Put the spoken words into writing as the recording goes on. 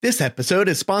This episode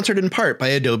is sponsored in part by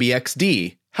Adobe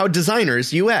XD, how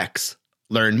designers UX.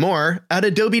 Learn more at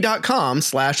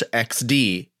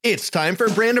adobe.com/XD. It's time for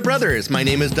Brand of Brothers. My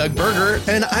name is Doug Berger,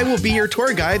 and I will be your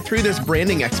tour guide through this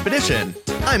branding expedition.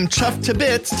 I'm chuffed to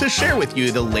bits to share with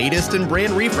you the latest in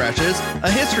brand refreshes, a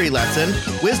history lesson,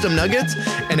 wisdom nuggets,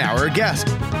 and our guest,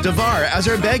 Davar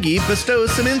Azerbegi,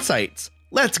 bestows some insights.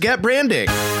 Let's get branding.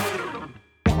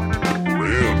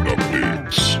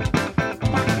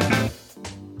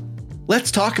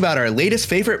 Let's talk about our latest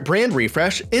favorite brand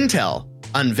refresh, Intel.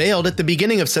 Unveiled at the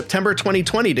beginning of September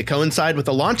 2020 to coincide with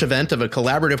the launch event of a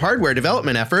collaborative hardware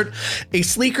development effort, a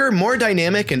sleeker, more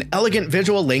dynamic, and elegant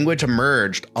visual language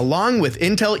emerged, along with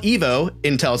Intel Evo,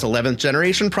 Intel's 11th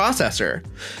generation processor.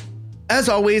 As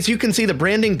always, you can see the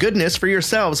branding goodness for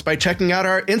yourselves by checking out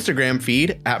our Instagram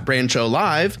feed at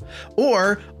BrandShowLive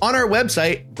or on our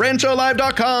website,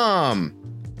 BrandShowLive.com.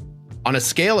 On a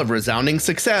scale of resounding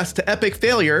success to epic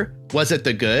failure, was it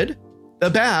the good,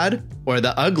 the bad, or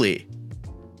the ugly?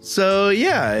 So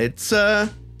yeah, it's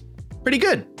pretty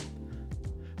good.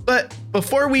 But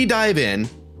before we dive in,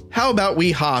 how about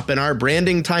we hop in our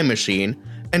branding time machine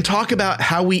and talk about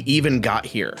how we even got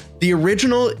here? The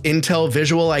original Intel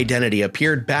visual identity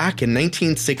appeared back in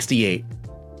 1968.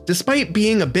 Despite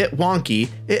being a bit wonky,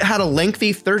 it had a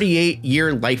lengthy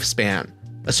 38-year lifespan,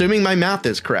 assuming my math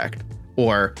is correct.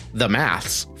 Or the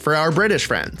maths for our British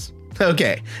friends.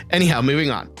 Okay, anyhow, moving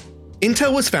on.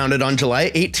 Intel was founded on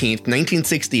July 18,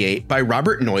 1968 by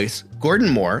Robert Noyce, Gordon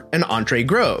Moore, and Andre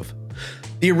Grove.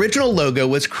 The original logo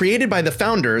was created by the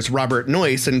founders Robert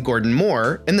Noyce and Gordon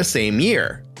Moore in the same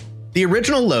year. The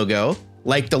original logo,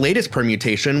 like the latest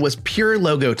permutation, was pure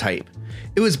logo type.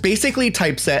 It was basically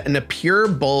typeset in a pure,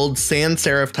 bold sans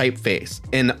serif typeface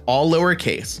in all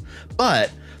lowercase,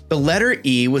 but the letter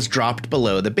E was dropped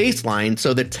below the baseline,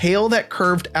 so the tail that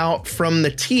curved out from the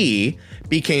T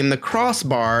became the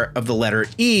crossbar of the letter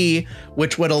E,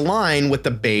 which would align with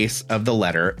the base of the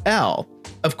letter L.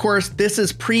 Of course, this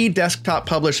is pre-desktop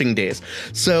publishing days,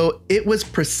 so it was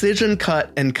precision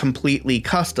cut and completely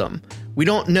custom. We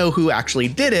don't know who actually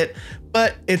did it,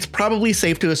 but it's probably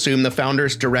safe to assume the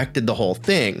founders directed the whole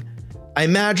thing. I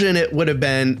imagine it would have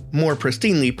been more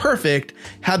pristinely perfect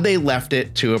had they left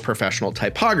it to a professional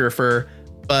typographer,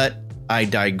 but I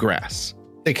digress.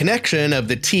 The connection of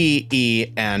the T,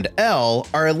 E, and L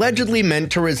are allegedly meant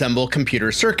to resemble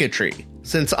computer circuitry.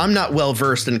 Since I'm not well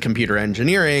versed in computer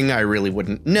engineering, I really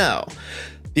wouldn't know.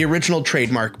 The original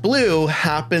trademark blue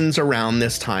happens around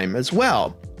this time as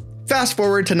well. Fast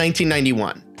forward to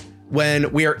 1991.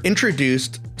 When we are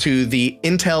introduced to the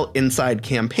Intel Inside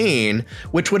campaign,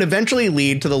 which would eventually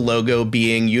lead to the logo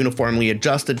being uniformly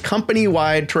adjusted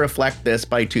company-wide to reflect this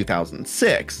by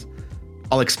 2006.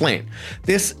 I'll explain.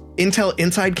 This Intel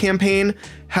Inside campaign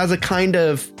has a kind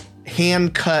of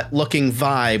hand-cut looking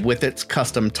vibe with its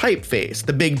custom typeface.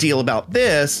 The big deal about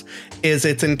this is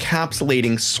its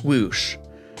encapsulating swoosh.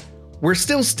 We're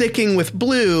still sticking with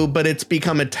blue, but it's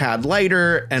become a tad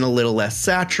lighter and a little less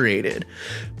saturated.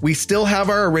 We still have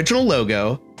our original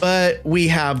logo, but we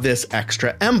have this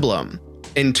extra emblem.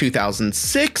 In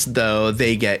 2006, though,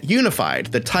 they get unified,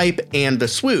 the type and the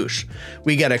swoosh.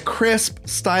 We get a crisp,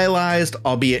 stylized,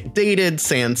 albeit dated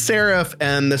sans serif,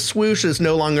 and the swoosh is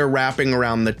no longer wrapping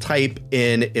around the type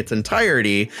in its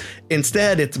entirety.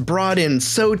 Instead, it's brought in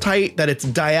so tight that it's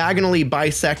diagonally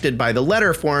bisected by the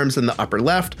letter forms in the upper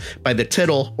left, by the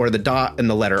tittle or the dot in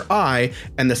the letter I,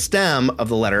 and the stem of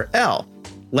the letter L.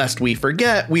 Lest we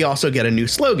forget, we also get a new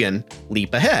slogan,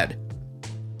 Leap Ahead.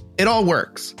 It all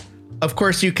works. Of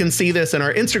course, you can see this in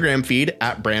our Instagram feed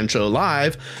at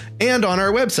BrandShowLive and on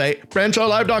our website,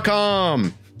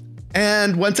 BrandShowLive.com.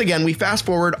 And once again, we fast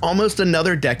forward almost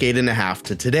another decade and a half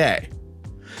to today.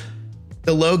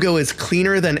 The logo is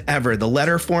cleaner than ever. The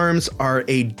letter forms are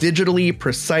a digitally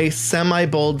precise,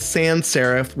 semi-bold sans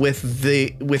serif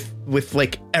with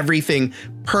like everything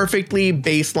perfectly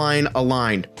baseline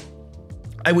aligned.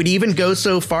 I would even go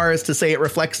so far as to say it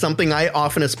reflects something I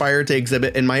often aspire to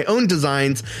exhibit in my own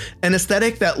designs, an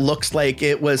aesthetic that looks like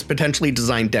it was potentially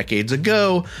designed decades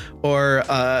ago or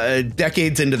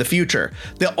decades into the future.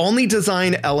 The only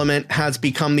design element has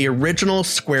become the original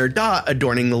square dot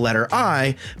adorning the letter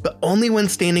I, but only when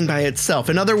standing by itself.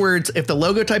 In other words, if the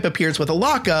logo type appears with a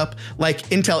lockup, like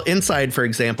Intel Inside, for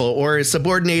example, or is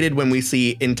subordinated when we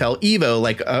see Intel Evo,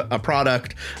 like a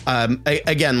product,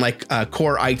 again, like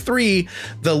Core i3,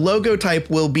 the logo type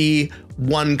will be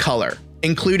one color,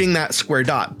 including that square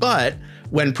dot. But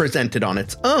when presented on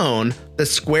its own, the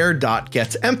square dot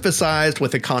gets emphasized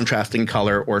with a contrasting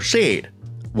color or shade.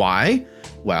 Why?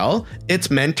 Well, it's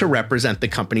meant to represent the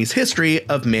company's history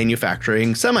of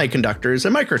manufacturing semiconductors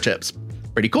and microchips.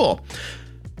 Pretty cool.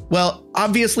 Well,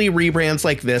 obviously rebrands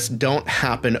like this don't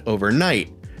happen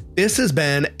overnight. This has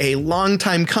been a long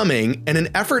time coming and an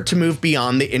effort to move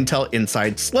beyond the Intel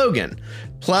Inside slogan.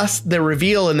 Plus, the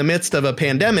reveal in the midst of a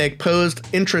pandemic posed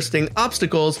interesting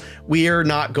obstacles we are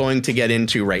not going to get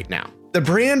into right now. The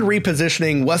brand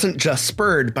repositioning wasn't just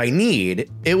spurred by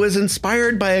need, it was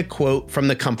inspired by a quote from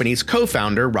the company's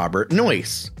co-founder, Robert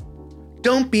Noyce.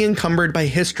 "Don't be encumbered by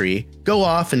history, go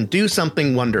off and do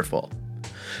something wonderful."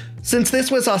 Since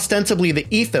this was ostensibly the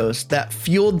ethos that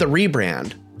fueled the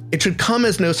rebrand, it should come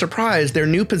as no surprise their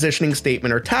new positioning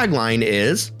statement or tagline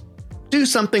is, "Do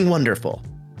something wonderful."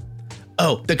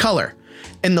 Oh, the color.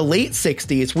 In the late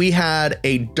 60s, we had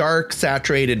a dark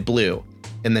saturated blue.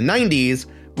 In the 90s,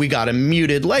 we got a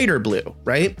muted lighter blue,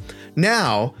 right?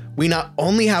 Now, we not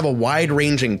only have a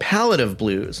wide-ranging palette of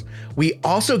blues, we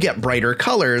also get brighter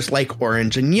colors like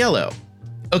orange and yellow.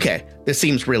 Okay, this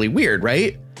seems really weird,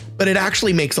 right? But it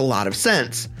actually makes a lot of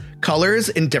sense. Colors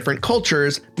in different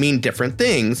cultures mean different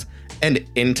things, and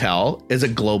Intel is a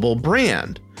global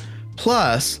brand.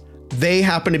 Plus, they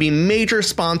happen to be major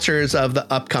sponsors of the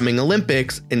upcoming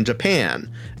Olympics in Japan.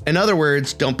 In other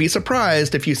words, don't be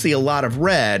surprised if you see a lot of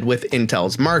red with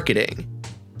Intel's marketing.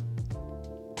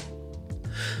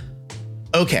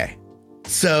 Okay,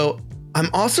 so I'm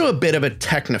also a bit of a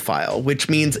technophile, which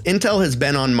means Intel has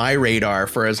been on my radar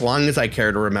for as long as I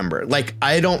care to remember. Like,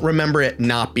 I don't remember it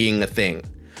not being a thing.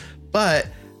 But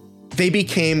they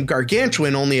became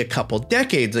gargantuan only a couple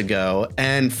decades ago,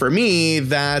 and for me,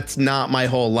 that's not my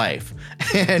whole life.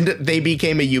 And they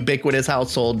became a ubiquitous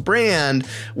household brand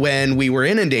when we were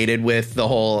inundated with the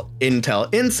whole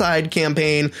Intel Inside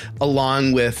campaign,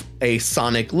 along with a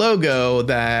Sonic logo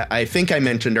that I think I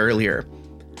mentioned earlier.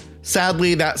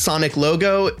 Sadly, that Sonic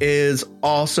logo is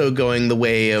also going the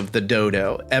way of the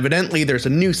Dodo. Evidently, there's a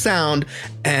new sound,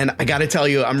 and I gotta tell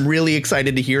you, I'm really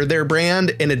excited to hear their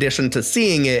brand in addition to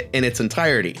seeing it in its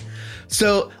entirety.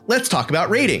 So let's talk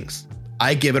about ratings.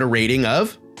 I give it a rating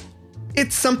of,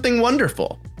 it's something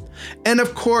wonderful. And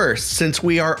of course, since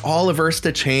we are all averse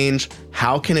to change,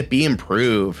 how can it be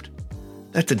improved?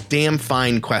 That's a damn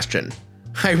fine question.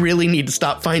 I really need to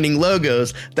stop finding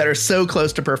logos that are so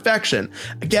close to perfection.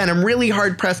 Again, I'm really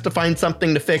hard pressed to find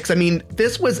something to fix. I mean,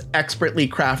 this was expertly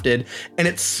crafted and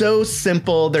it's so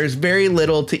simple. There's very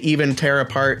little to even tear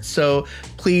apart. So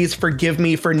please forgive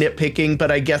me for nitpicking,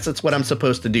 but I guess it's what I'm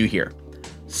supposed to do here.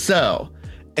 So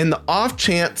in the off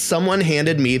chance someone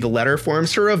handed me the letter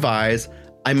forms to revise,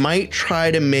 I might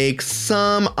try to make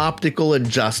some optical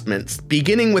adjustments,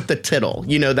 beginning with the tittle,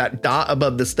 you know, that dot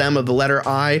above the stem of the letter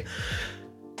I.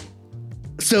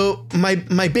 So my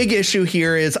big issue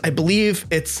here is I believe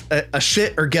it's a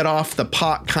shit or get off the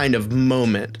pot kind of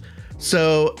moment.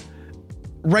 So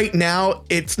right now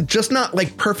it's just not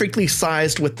like perfectly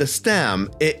sized with the stem.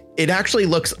 It actually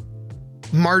looks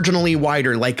marginally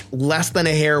wider, like less than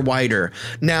a hair wider.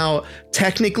 Now,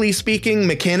 technically speaking,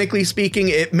 mechanically speaking,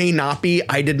 it may not be.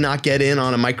 I did not get in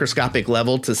on a microscopic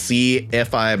level to see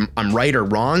if I'm right or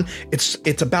wrong.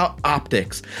 It's about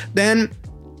optics. Then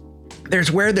there's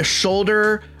where the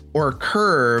shoulder or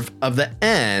curve of the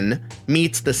N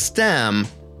meets the stem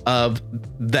of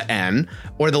the N,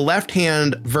 or the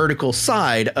left-hand vertical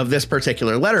side of this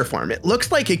particular letter form. It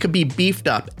looks like it could be beefed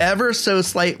up ever so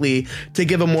slightly to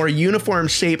give a more uniform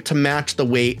shape to match the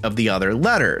weight of the other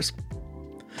letters.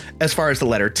 As far as the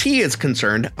letter T is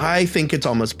concerned, I think it's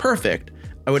almost perfect.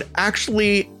 I would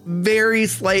actually very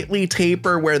slightly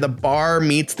taper where the bar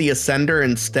meets the ascender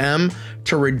and stem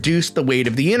to reduce the weight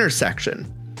of the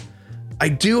intersection. I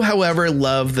do, however,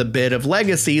 love the bit of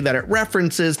legacy that it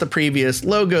references the previous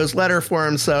logo's letter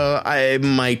form, so I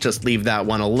might just leave that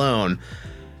one alone.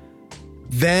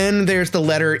 Then there's the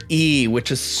letter E,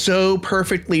 which is so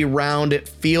perfectly round it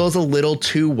feels a little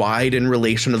too wide in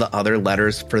relation to the other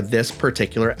letters for this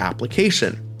particular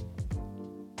application.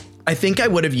 I think I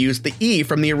would have used the E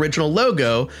from the original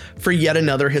logo for yet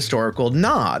another historical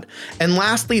nod. And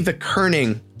lastly, the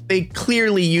kerning. They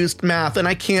clearly used math, and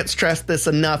I can't stress this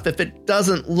enough. If it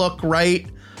doesn't look right,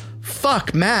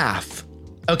 fuck math.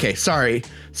 Okay, sorry.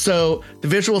 So the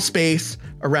visual space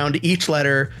around each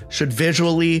letter should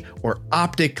visually or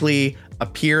optically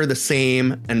appear the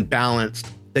same and balanced.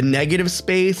 The negative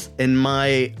space, in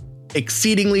my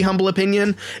exceedingly humble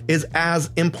opinion, is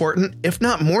as important, if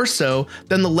not more so,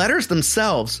 than the letters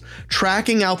themselves.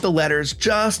 Tracking out the letters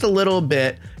just a little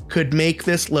bit could make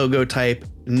this logo type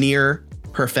near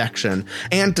perfection.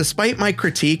 And despite my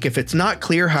critique, if it's not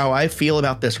clear how I feel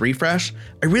about this refresh,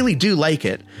 I really do like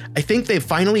it. I think they've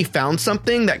finally found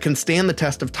something that can stand the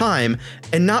test of time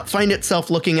and not find itself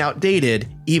looking outdated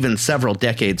even several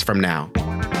decades from now.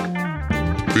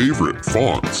 favorite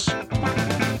fonts.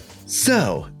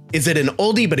 So, is it an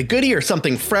oldie but a goodie or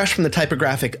something fresh from the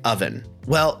typographic oven?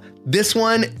 Well, this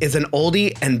one is an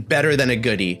oldie and better than a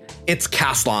goodie. It's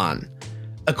Caslon.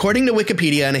 According to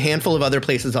Wikipedia and a handful of other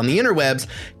places on the interwebs,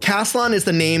 Caslon is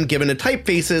the name given to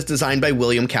typefaces designed by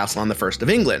William Caslon I of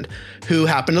England, who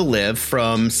happened to live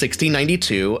from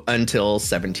 1692 until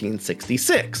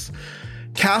 1766.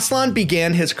 Caslon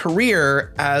began his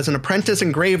career as an apprentice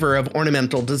engraver of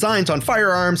ornamental designs on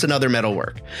firearms and other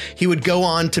metalwork. He would go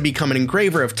on to become an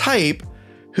engraver of type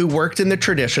who worked in the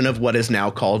tradition of what is now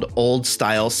called Old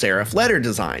Style serif letter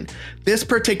design. This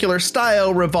particular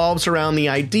style revolves around the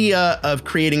idea of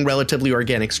creating relatively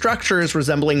organic structures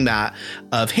resembling that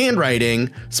of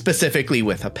handwriting, specifically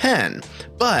with a pen.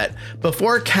 But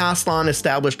before Caslon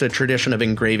established a tradition of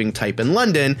engraving type in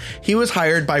London, he was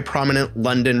hired by prominent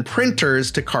London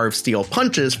printers to carve steel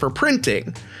punches for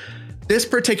printing. This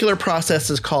particular process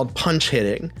is called punch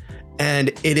hitting, and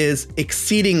it is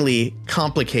exceedingly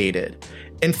complicated.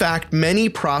 In fact, many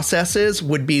processes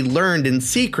would be learned in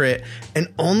secret and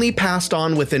only passed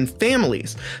on within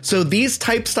families. So these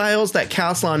type styles that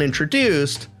Caslon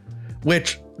introduced,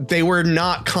 which they were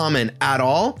not common at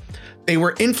all, they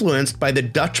were influenced by the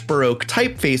Dutch Baroque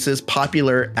typefaces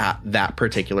popular at that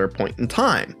particular point in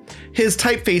time. His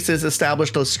typefaces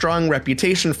established a strong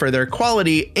reputation for their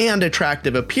quality and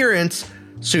attractive appearance,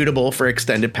 suitable for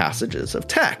extended passages of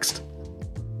text.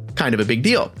 Kind of a big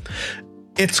deal.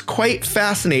 It's quite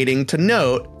fascinating to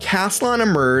note Caslon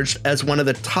emerged as one of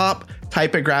the top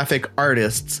typographic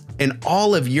artists in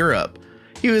all of Europe.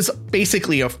 He was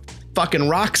basically a fucking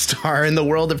rock star in the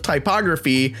world of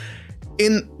typography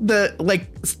in the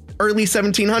early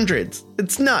 1700s.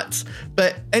 It's nuts.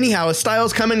 But anyhow, as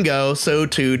styles come and go, so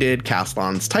too did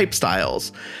Caslon's type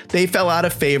styles. They fell out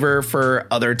of favor for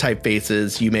other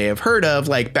typefaces you may have heard of,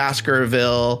 like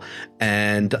Baskerville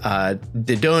and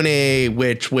Didone,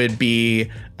 which would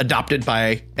be adopted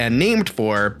by and named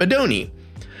for Bodoni.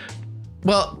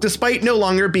 Well, despite no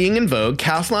longer being in vogue,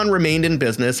 Caslon remained in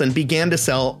business and began to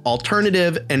sell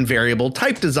alternative and variable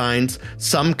type designs,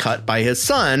 some cut by his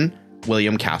son,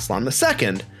 William Caslon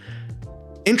II.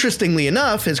 Interestingly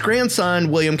enough, his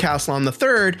grandson, William Caslon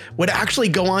III, would actually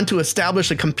go on to establish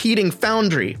a competing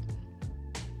foundry.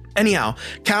 Anyhow,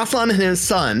 Caslon and his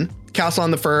son,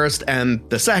 Caslon I and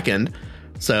II,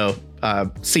 so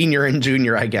senior and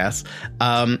junior, I guess,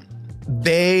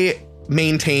 they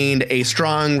maintained a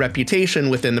strong reputation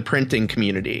within the printing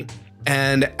community.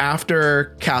 And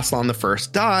after Caslon I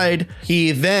died,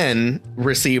 he then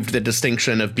received the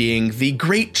distinction of being the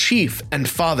great chief and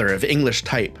father of English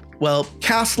type. Well,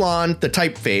 Caslon, the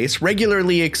typeface,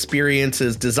 regularly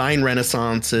experiences design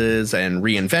renaissances and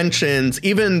reinventions,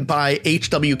 even by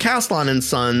H.W. Caslon and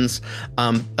Sons,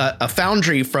 a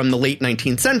foundry from the late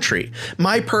 19th century.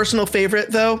 My personal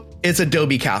favorite, though, is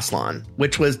Adobe Caslon,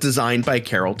 which was designed by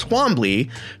Carol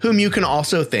Twombly, whom you can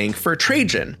also thank for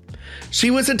Trajan. She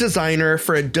was a designer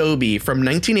for Adobe from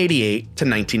 1988 to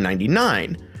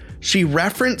 1999. She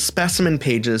referenced specimen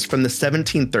pages from the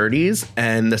 1730s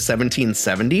and the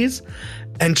 1770s,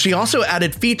 and she also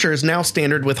added features now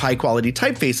standard with high-quality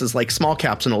typefaces like small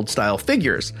caps and old-style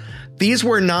figures. These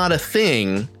were not a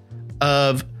thing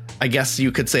of, I guess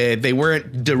you could say, they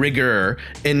weren't de rigueur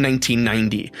in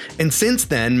 1990. And since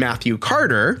then, Matthew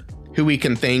Carter, who we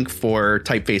can thank for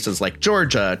typefaces like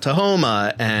Georgia,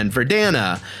 Tahoma, and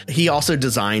Verdana. He also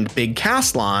designed Big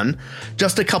Caslon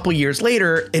just a couple years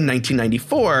later in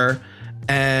 1994.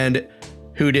 And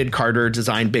who did Carter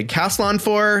design Big Caslon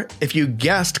for? If you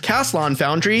guessed Caslon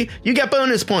Foundry, you get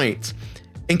bonus points.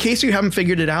 In case you haven't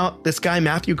figured it out, this guy,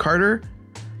 Matthew Carter,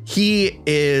 he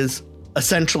is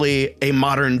essentially a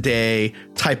modern day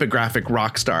typographic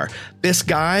rock star. This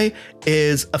guy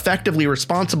is effectively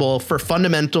responsible for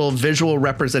fundamental visual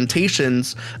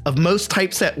representations of most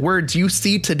typeset words you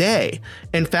see today.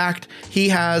 In fact, he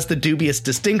has the dubious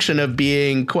distinction of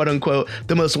being, quote unquote,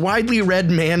 the most widely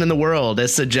read man in the world,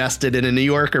 as suggested in a New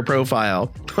Yorker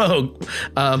profile.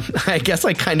 I guess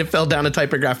I kind of fell down a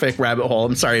typographic rabbit hole.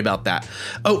 I'm sorry about that.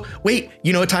 Oh, wait,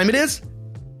 you know what time it is?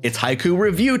 It's haiku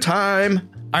review time.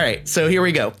 All right, so here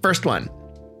we go. First one.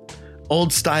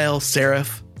 Old style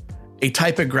serif, a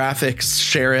typographic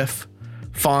sheriff,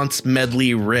 fonts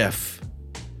medley riff.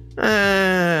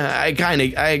 I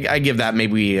give that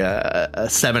maybe a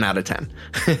 7 out of 10.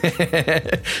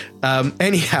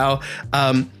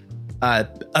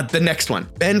 The next one.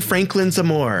 Ben Franklin's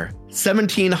Amour,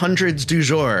 1700s du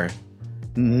jour.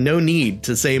 No need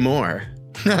to say more.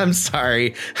 I'm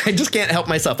sorry. I just can't help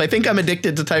myself. I think I'm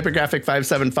addicted to typographic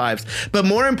 575s. But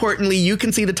more importantly, you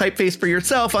can see the typeface for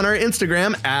yourself on our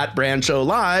Instagram at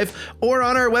BrandShowLive or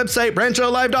on our website,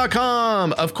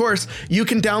 BrandShowLive.com. Of course, you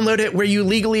can download it where you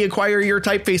legally acquire your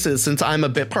typefaces. Since I'm a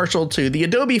bit partial to the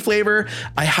Adobe flavor,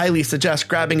 I highly suggest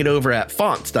grabbing it over at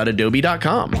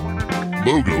fonts.adobe.com.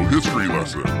 Logo history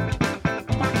lesson.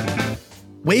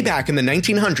 Way back in the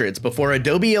 1900s, before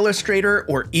Adobe Illustrator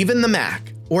or even the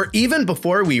Mac, or even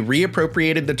before we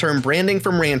reappropriated the term branding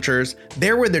from ranchers,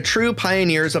 there were the true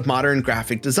pioneers of modern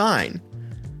graphic design.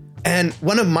 And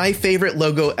one of my favorite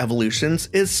logo evolutions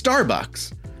is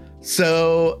Starbucks.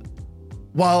 So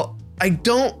while I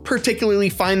don't particularly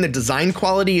find the design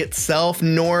quality itself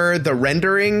nor the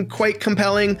rendering quite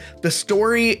compelling, the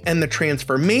story and the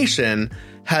transformation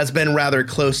has been rather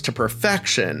close to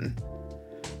perfection.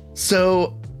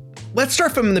 So let's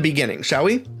start from the beginning, shall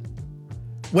we?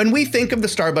 When we think of the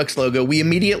Starbucks logo, we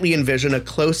immediately envision a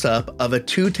close-up of a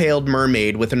two-tailed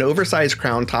mermaid with an oversized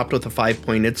crown topped with a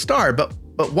five-pointed star. But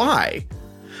why?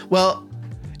 Well,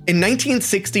 in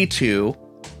 1962,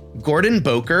 Gordon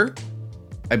Boker,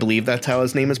 I believe that's how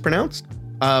his name is pronounced,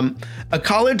 a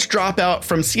college dropout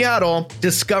from Seattle,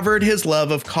 discovered his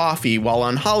love of coffee while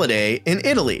on holiday in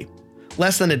Italy.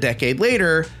 Less than a decade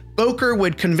later, Boker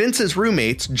would convince his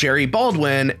roommates, Jerry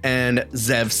Baldwin and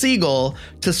Zev Siegel,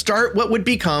 to start what would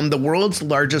become the world's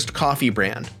largest coffee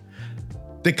brand.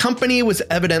 The company was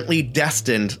evidently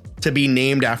destined to be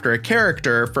named after a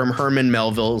character from Herman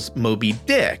Melville's Moby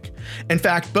Dick. In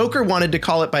fact, Boker wanted to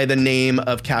call it by the name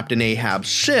of Captain Ahab's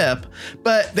ship,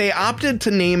 but they opted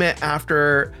to name it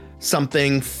after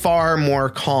something far more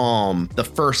calm, the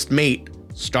first mate,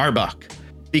 Starbuck,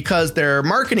 because their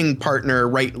marketing partner,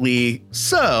 rightly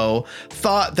so,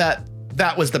 thought that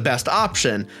that was the best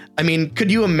option. I mean,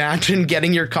 could you imagine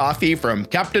getting your coffee from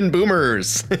Captain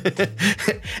Boomers?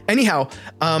 Anyhow,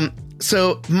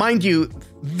 so mind you,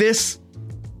 this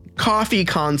coffee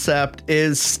concept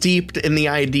is steeped in the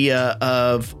idea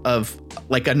of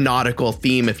like a nautical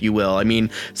theme, if you will. I mean,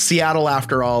 Seattle,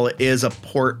 after all, is a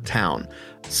port town.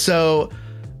 So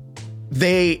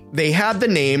they had the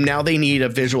name, now they need a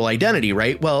visual identity,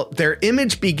 right? Well, their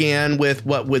image began with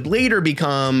what would later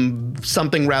become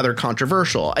something rather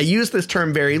controversial. I use this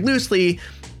term very loosely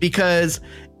because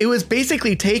it was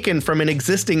basically taken from an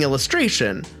existing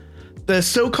illustration. The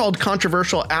so-called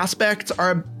controversial aspects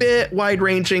are a bit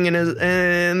wide-ranging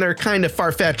and they're kind of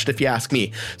far-fetched, if you ask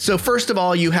me. So first of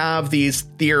all, you have these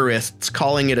theorists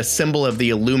calling it a symbol of the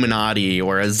Illuminati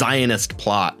or a Zionist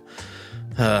plot.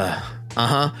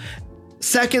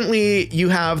 Secondly, you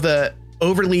have the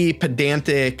overly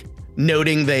pedantic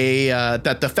noting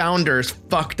that the founders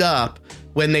fucked up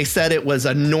when they said it was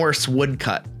a Norse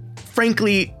woodcut.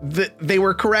 Frankly, they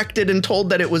were corrected and told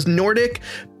that it was Nordic.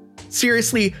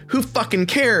 Seriously, who fucking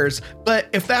cares? But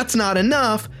if that's not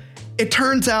enough, it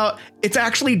turns out it's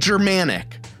actually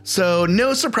Germanic. So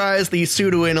no surprise these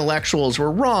pseudo-intellectuals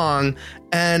were wrong.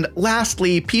 And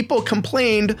lastly, people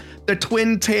complained the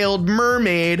twin-tailed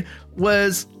mermaid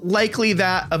was likely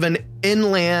that of an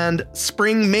inland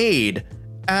spring maid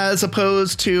as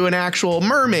opposed to an actual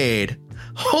mermaid.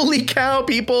 Holy cow,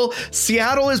 people.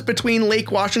 Seattle is between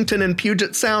Lake Washington and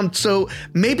Puget Sound, so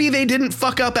maybe they didn't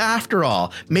fuck up after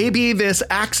all. Maybe this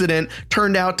accident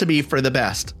turned out to be for the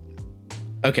best.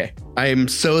 Okay, I'm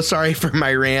so sorry for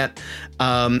my rant.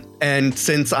 And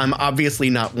since I'm obviously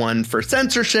not one for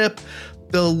censorship,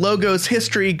 the logo's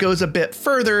history goes a bit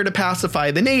further to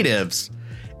pacify the natives.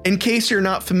 In case you're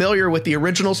not familiar with the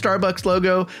original Starbucks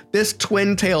logo, this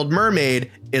twin-tailed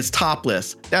mermaid is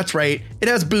topless. That's right, it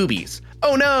has boobies.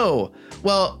 Oh no!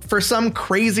 Well, for some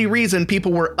crazy reason,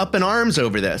 people were up in arms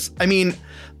over this. I mean,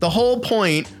 the whole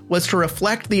point was to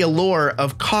reflect the allure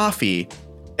of coffee.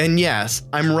 And yes,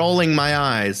 I'm rolling my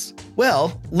eyes.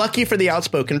 Well, lucky for the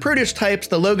outspoken prudish types,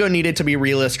 the logo needed to be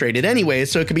re-illustrated anyway,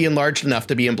 so it could be enlarged enough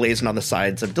to be emblazoned on the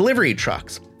sides of delivery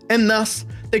trucks. And thus,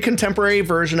 the contemporary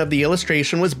version of the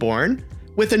illustration was born,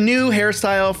 with a new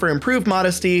hairstyle for improved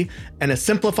modesty and a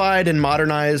simplified and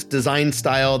modernized design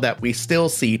style that we still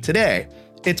see today.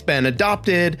 It's been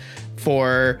adopted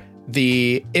for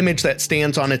the image that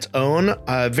stands on its own,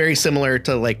 very similar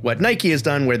to like what Nike has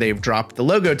done, where they've dropped the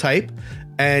logo type.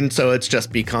 And so it's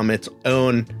just become its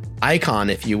own icon,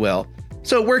 if you will.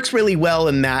 So it works really well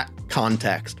in that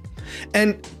context.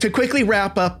 And to quickly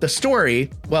wrap up the story,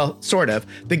 well, sort of,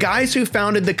 the guys who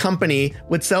founded the company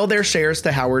would sell their shares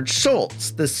to Howard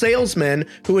Schultz, the salesman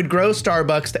who would grow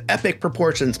Starbucks to epic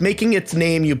proportions, making its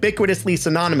name ubiquitously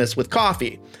synonymous with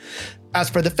coffee. As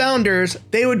for the founders,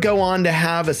 they would go on to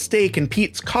have a stake in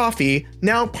Peet's Coffee,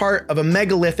 now part of a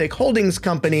megalithic holdings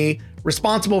company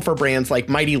responsible for brands like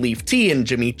Mighty Leaf Tea and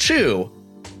Jimmy Choo.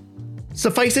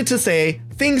 Suffice it to say,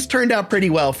 things turned out pretty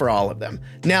well for all of them.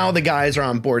 Now the guys are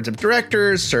on boards of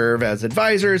directors, serve as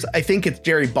advisors. I think it's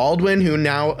Jerry Baldwin who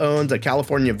now owns a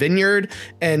California vineyard,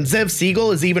 and Zev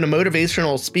Siegel is even a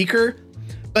motivational speaker.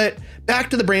 But back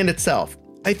to the brand itself.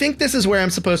 I think this is where I'm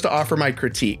supposed to offer my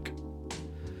critique.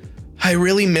 I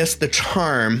really miss the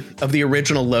charm of the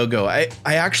original logo. I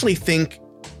actually think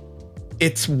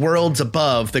it's worlds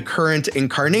above the current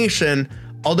incarnation,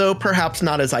 although perhaps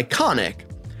not as iconic.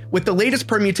 With the latest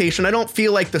permutation, I don't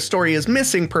feel like the story is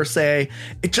missing per se.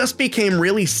 It just became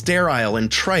really sterile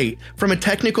and trite. From a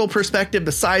technical perspective,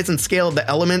 the size and scale of the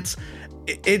elements,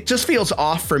 it just feels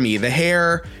off for me. The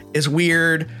hair is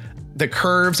weird. The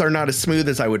curves are not as smooth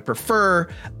as I would prefer.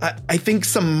 I think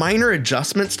some minor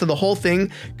adjustments to the whole thing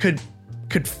could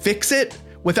fix it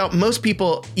without most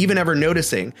people even ever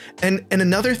noticing. And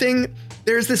another thing,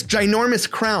 there's this ginormous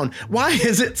crown. Why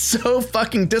is it so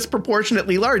fucking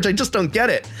disproportionately large? I just don't get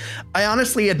it. I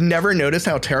honestly had never noticed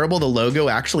how terrible the logo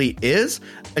actually is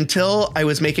until I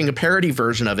was making a parody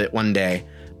version of it one day.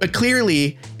 But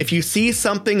clearly, if you see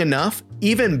something enough,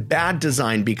 even bad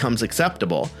design becomes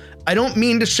acceptable. I don't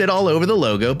mean to shit all over the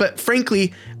logo, but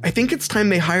frankly, I think it's time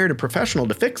they hired a professional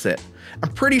to fix it.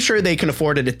 I'm pretty sure they can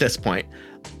afford it at this point.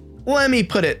 Let me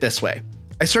put it this way.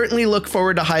 I certainly look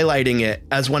forward to highlighting it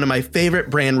as one of my favorite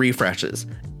brand refreshes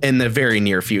in the very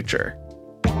near future.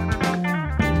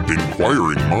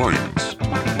 Inquiring minds.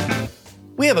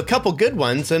 We have a couple good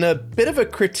ones and a bit of a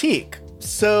critique.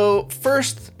 So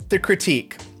first, the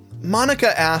critique.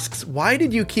 Monica asks, why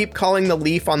did you keep calling the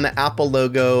leaf on the Apple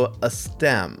logo a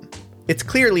stem? It's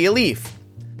clearly a leaf.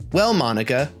 Well,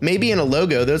 Monica, maybe in a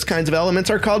logo, those kinds of elements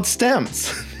are called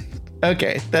stems.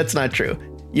 Okay, that's not true.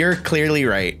 You're clearly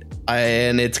right.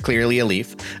 And it's clearly a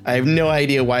leaf. I have no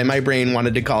idea why my brain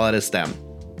wanted to call it a stem.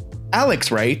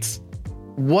 Alex writes,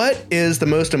 what is the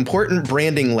most important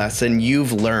branding lesson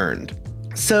you've learned?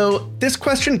 So this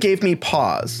question gave me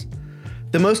pause.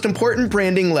 The most important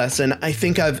branding lesson I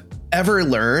think I've ever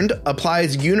learned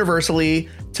applies universally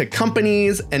to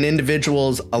companies and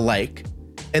individuals alike.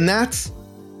 And that's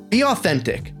be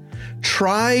authentic.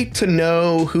 Try to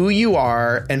know who you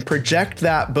are and project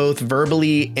that both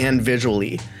verbally and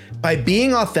visually. By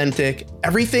being authentic,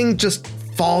 everything just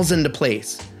falls into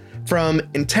place. From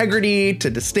integrity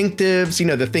to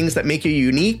distinctives, the things that make you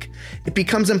unique, it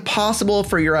becomes impossible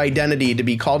for your identity to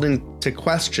be called into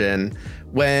question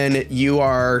when you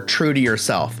are true to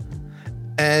yourself.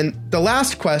 And the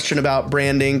last question about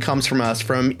branding comes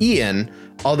from Ian,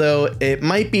 although it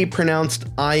might be pronounced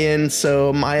Ian,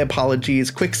 so my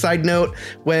apologies. Quick side note,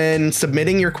 when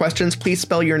submitting your questions, please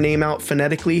spell your name out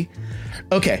phonetically.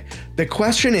 Okay, the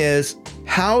question is,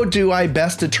 how do I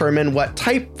best determine what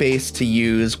typeface to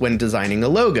use when designing a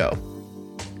logo?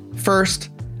 First,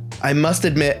 I must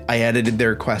admit I edited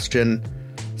their question.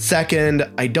 Second,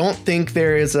 I don't think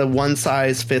there is a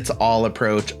one-size-fits-all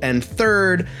approach. And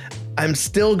third, I'm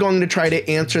still going to try to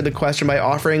answer the question by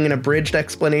offering an abridged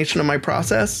explanation of my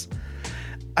process.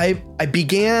 I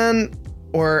begin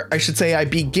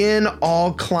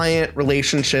all client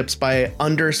relationships by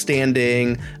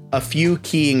understanding a few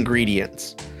key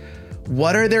ingredients.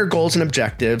 What are their goals and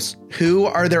objectives? Who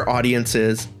are their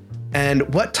audiences?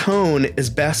 And what tone is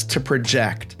best to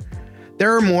project?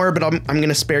 There are more, but I'm going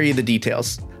to spare you the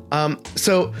details.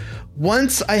 So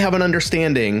once I have an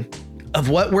understanding of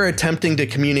what we're attempting to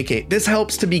communicate, this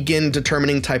helps to begin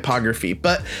determining typography.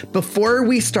 But before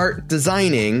we start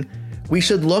designing, we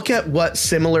should look at what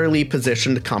similarly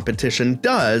positioned competition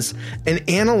does and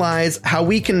analyze how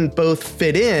we can both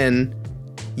fit in,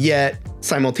 yet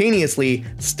simultaneously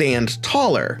stand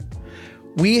taller.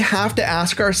 We have to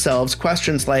ask ourselves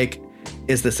questions like,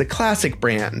 is this a classic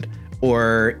brand?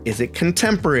 Or is it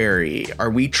contemporary?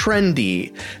 Are we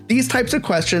trendy? These types of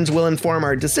questions will inform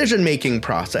our decision-making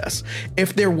process.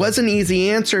 If there was an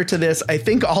easy answer to this, I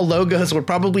think all logos would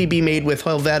probably be made with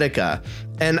Helvetica.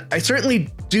 And I certainly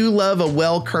do love a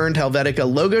well-kerned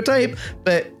Helvetica logo type,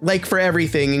 but like for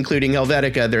everything, including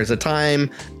Helvetica, there's a time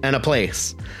and a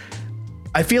place.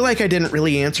 I feel like I didn't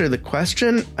really answer the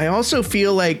question. I also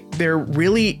feel like there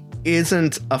really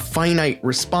isn't a finite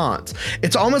response.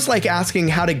 It's almost like asking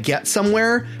how to get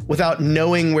somewhere without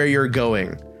knowing where you're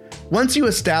going. Once you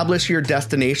establish your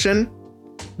destination,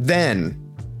 then,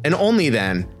 and only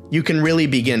then, you can really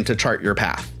begin to chart your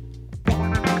path.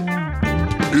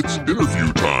 It's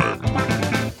interview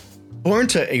time. Born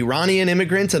to Iranian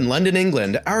immigrants in London,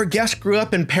 England, our guest grew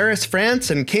up in Paris, France,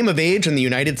 and came of age in the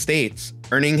United States.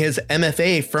 earning his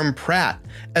MFA from Pratt.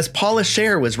 As Paula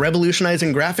Scher was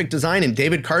revolutionizing graphic design and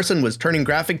David Carson was turning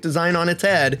graphic design on its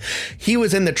head, he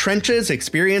was in the trenches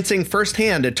experiencing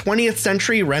firsthand a 20th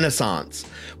century renaissance.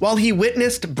 While he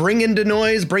witnessed Bring Into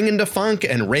Noise, Bring Into Funk,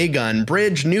 and Raygun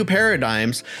bridge new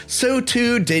paradigms, so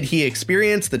too did he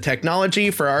experience the technology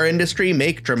for our industry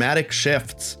make dramatic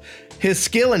shifts. His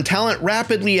skill and talent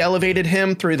rapidly elevated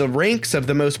him through the ranks of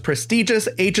the most prestigious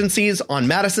agencies on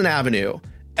Madison Avenue.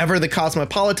 Ever the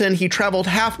cosmopolitan, he traveled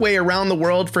halfway around the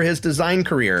world for his design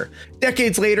career.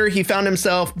 Decades later, he found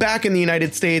himself back in the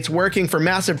United States working for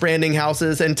massive branding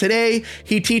houses, and today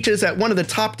he teaches at one of the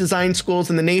top design schools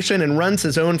in the nation and runs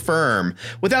his own firm.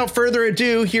 Without further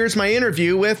ado, here's my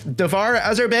interview with Davar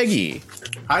Azerbegi.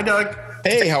 Hi, Doug.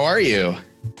 Hey, how are you?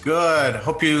 Good.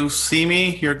 Hope you see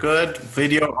me. You're good.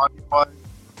 Video, audio.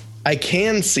 I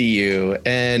can see you,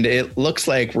 and it looks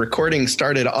like recording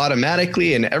started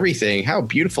automatically and everything. How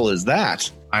beautiful is that?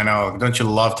 I know. Don't you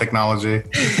love technology?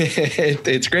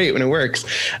 It's great when it works.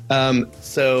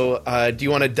 So do you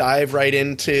want to dive right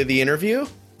into the interview?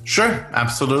 Sure.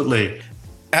 Absolutely.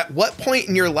 At what point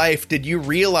in your life did you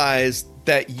realize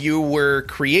that you were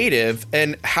creative,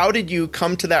 and how did you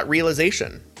come to that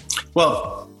realization?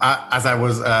 Well,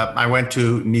 I went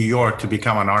to New York to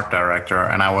become an art director,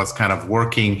 and I was kind of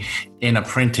working in a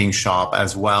printing shop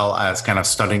as well as kind of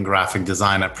studying graphic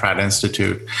design at Pratt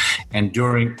Institute. And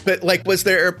was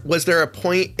there a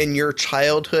point in your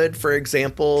childhood, for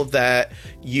example, that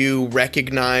you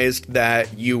recognized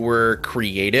that you were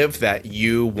creative, that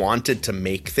you wanted to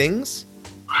make things?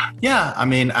 Yeah, I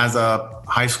mean, as a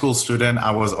high school student,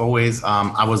 I was always,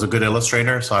 I was a good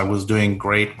illustrator. So I was doing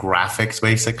great graphics,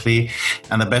 basically.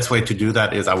 And the best way to do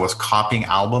that is I was copying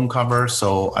album covers.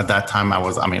 So at that time,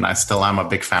 I still am a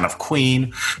big fan of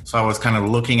Queen. So I was kind of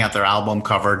looking at their album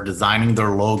cover, designing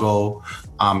their logo,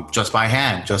 just by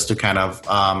hand, just to kind of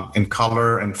in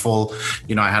color and full,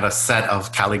 I had a set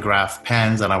of calligraph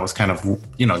pens and I was kind of,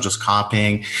 just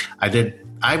copying.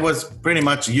 I was pretty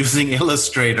much using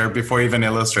Illustrator before even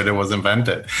Illustrator was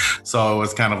invented. So it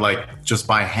was kind of like just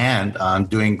by hand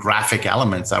doing graphic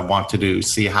elements. I wanted to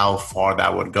see how far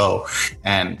that would go.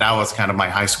 And that was kind of my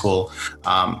high school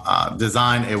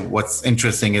design. What's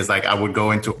interesting is like I would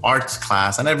go into arts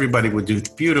class and everybody would do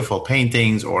beautiful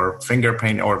paintings or finger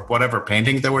paint or whatever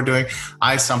paintings they were doing.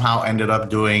 I somehow ended up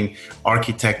doing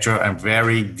architecture and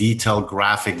very detailed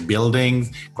graphic buildings,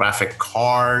 graphic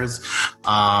cars,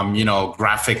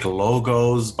 graphic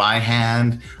logos by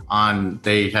hand.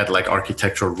 They had like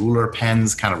architectural ruler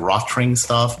pens, kind of Rotring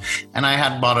stuff. And I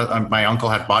had my uncle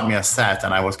had bought me a set,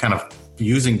 and I was kind of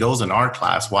using those in art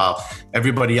class while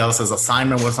everybody else's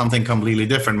assignment was something completely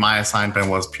different. My assignment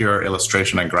was pure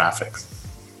illustration and graphics.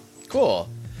 Cool.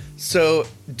 So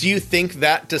do you think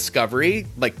that discovery,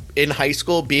 like in high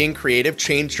school, being creative,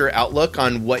 changed your outlook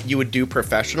on what you would do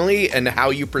professionally and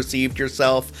how you perceived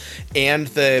yourself and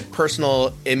the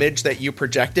personal image that you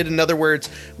projected? In other words,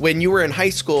 when you were in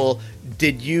high school,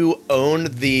 did you own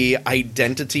the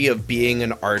identity of being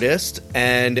an artist?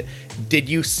 And did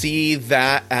you see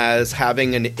that as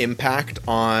having an impact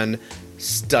on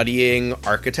studying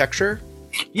architecture?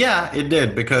 Yeah, it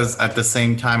did, because at the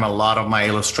same time, a lot of my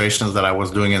illustrations that I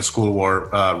was doing in school were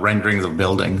renderings of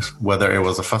buildings, whether it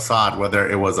was a facade, whether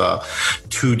it was a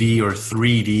 2D or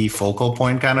 3D focal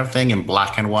point kind of thing in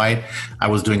black and white. I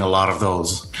was doing a lot of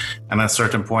those. And at a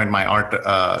certain point, my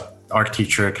art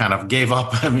teacher kind of gave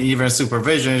up even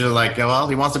supervision. He's like, well,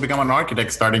 he wants to become an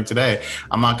architect starting today.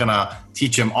 I'm not going to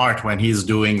teach him art when he's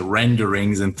doing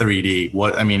renderings in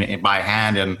 3D, by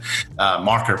hand and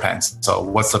marker pens. So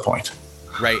what's the point?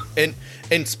 Right.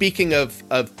 And speaking of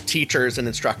teachers and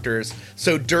instructors,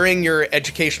 so during your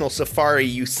educational safari,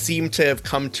 you seem to have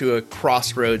come to a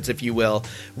crossroads, if you will,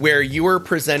 where you were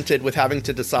presented with having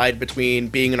to decide between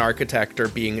being an architect or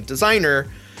being a designer.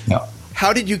 Yeah.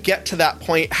 How did you get to that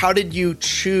point? How did you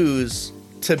choose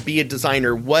to be a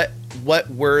designer? What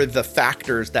were the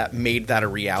factors that made that a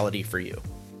reality for you?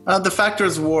 The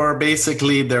factors were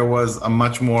basically there was a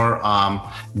much more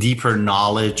deeper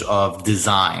knowledge of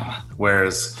design,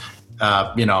 whereas,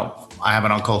 I have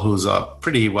an uncle who's a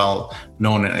pretty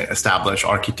well-known and established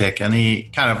architect, and he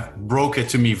kind of broke it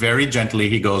to me very gently.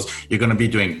 He goes, you're going to be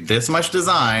doing this much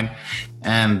design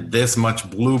and this much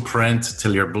blueprint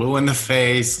till you're blue in the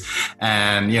face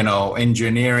and,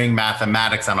 engineering,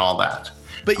 mathematics, and all that.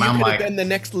 But you could have been the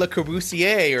next Le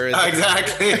Corbusier or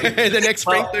exactly the next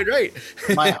Frank Lloyd Wright.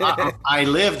 I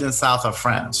lived in south of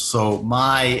France, so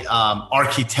my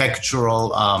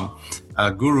architectural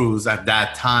gurus at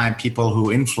that time, people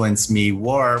who influenced me,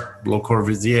 were Le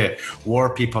Corbusier,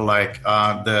 were people like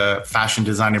the fashion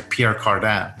designer Pierre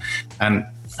Cardin. And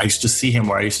I used to see him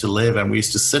where I used to live, and we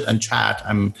used to sit and chat.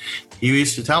 And he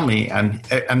used to tell me, and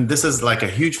this is like a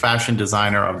huge fashion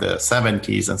designer of the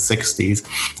 70s and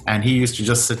 60s, and he used to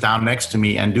just sit down next to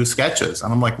me and do sketches.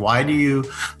 And I'm like, how do you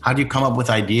come up with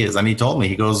ideas? And he told me,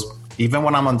 he goes, even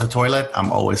when I'm on the toilet,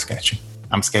 I'm always sketching.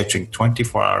 I'm sketching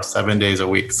 24 hours, 7 days a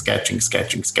week, sketching.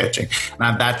 And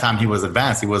at that time, he was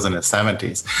advanced. He was in his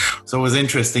 70s. So it was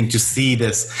interesting to see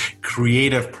this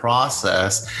creative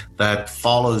process that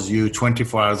follows you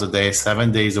 24 hours a day,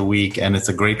 7 days a week. And it's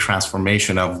a great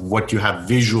transformation of what you have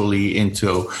visually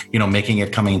into, making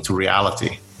it coming into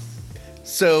reality.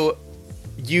 So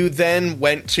you then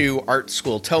went to art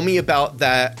school. Tell me about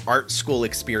that art school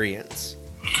experience.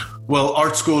 Well,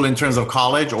 art school in terms of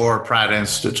college or Pratt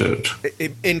Institute?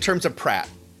 In terms of Pratt.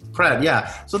 Pratt,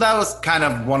 yeah. So that was kind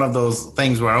of one of those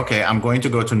things where, okay, I'm going to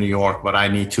go to New York, but I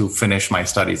need to finish my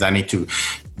studies. I need to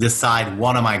decide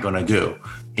what am I going to do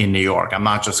in New York. I'm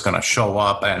not just going to show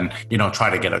up and, try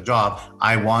to get a job.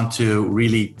 I want to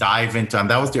really dive into, and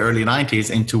that was the early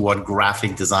 90s, into what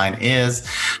graphic design is,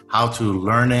 how to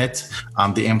learn it.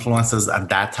 The influences at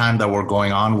that time that were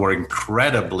going on were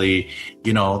incredibly,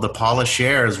 the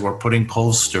polishers were putting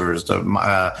posters.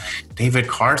 David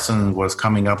Carson was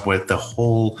coming up with the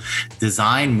whole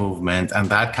design movement, and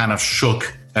that kind of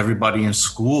shook everybody in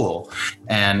school.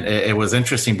 And it was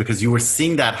interesting because you were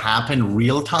seeing that happen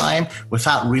real time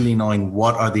without really knowing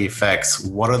what are the effects,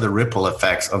 what are the ripple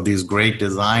effects of these great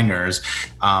designers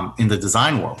in the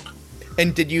design world.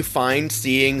 And did you find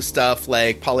seeing stuff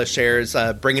like Paula Scher's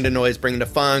Bring It to Noise, Bring It to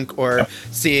Funk, or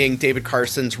seeing David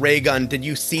Carson's Ray Gun, did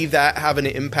you see that have an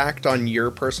impact on your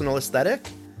personal aesthetic?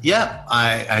 Yeah,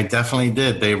 I definitely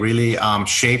did. They really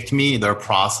shaped me. Their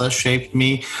process shaped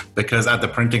me, because at the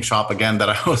printing shop, again, that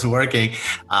I was working,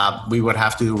 we would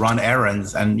have to run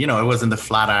errands. And, it was in the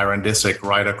Flatiron district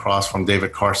right across from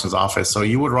David Carson's office. So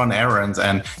you would run errands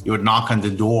and you would knock on the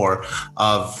door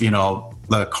of,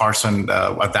 the Carson,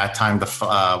 at that time,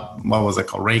 what was it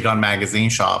called? Ray Gun magazine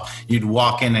shop. You'd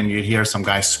walk in and you'd hear some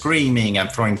guy screaming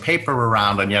and throwing paper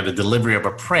around, and you had a delivery of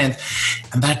a print.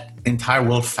 And that entire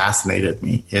world fascinated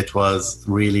me. It was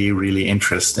really, really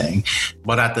interesting.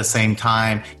 But at the same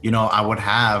time, I would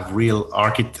have real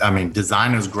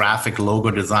designers, graphic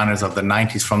logo designers of the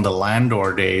 90s from the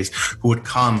Landor days, who would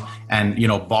come and,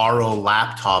 borrow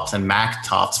laptops and Mac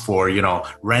tops for,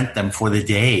 rent them for the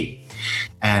day,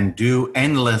 and do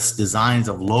endless designs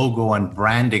of logo and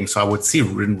branding. So I would see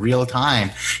in real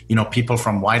time, people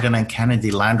from Wieden and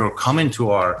Kennedy, Landor come into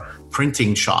our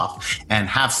printing shop and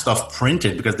have stuff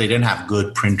printed, because they didn't have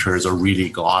good printers or really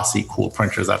glossy, cool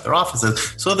printers at their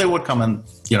offices. So they would come and,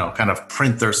 kind of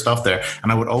print their stuff there. And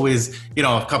I would always,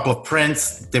 a couple of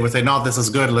prints, they would say, no, this is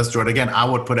good, let's do it again. I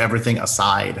would put everything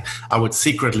aside. I would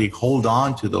secretly hold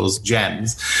on to those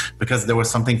gems, because there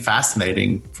was something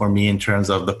fascinating for me in terms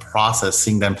of the process,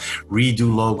 seeing them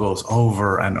redo logos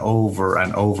over and over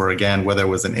and over again, whether it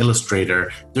was an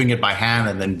illustrator doing it by hand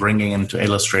and then bringing it into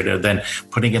Illustrator, then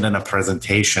putting it in a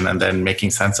presentation and then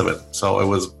making sense of it. So it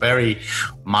was very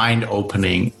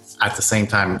mind-opening, at the same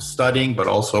time studying, but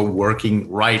also working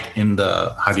right in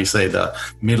the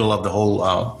middle of the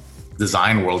whole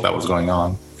design world that was going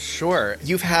on. Sure.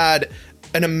 You've had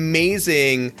an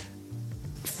amazing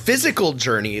physical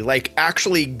journey, like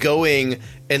actually going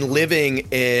and living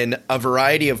in a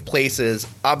variety of places.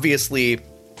 Obviously,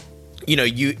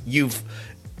 you've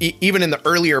even in the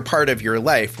earlier part of your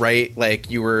life, right?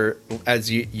 Like you were, as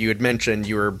you had mentioned,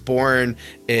 you were born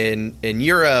in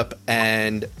Europe,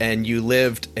 and you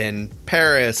lived in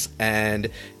Paris,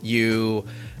 and you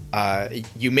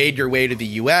made your way to the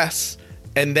US,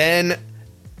 and then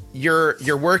you're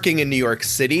working in New York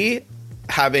City,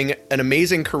 having an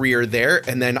amazing career there,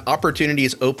 and then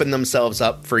opportunities open themselves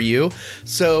up for you.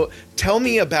 So tell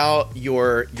me about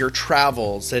your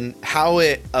travels and how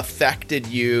it affected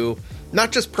you.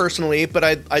 Not just personally, but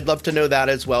I'd love to know that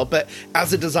as well. But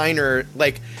as a designer,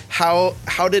 like how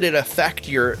did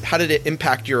it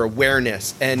impact your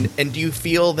awareness? And do you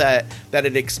feel that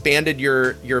it expanded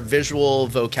your visual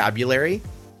vocabulary?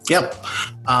 Yep.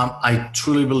 I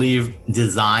truly believe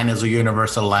design is a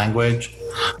universal language.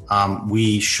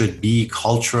 We should be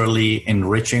culturally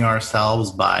enriching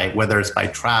ourselves by, whether it's by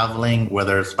traveling,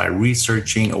 whether it's by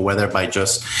researching, or whether by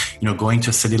just, going to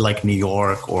a city like New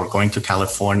York or going to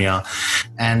California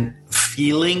and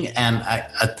feeling and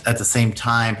at the same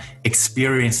time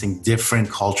experiencing different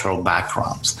cultural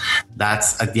backgrounds.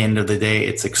 That's, at the end of the day,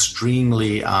 it's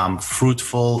extremely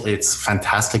fruitful. It's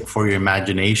fantastic for your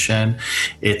imagination.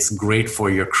 It's great for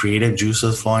your creative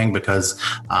juices flowing, because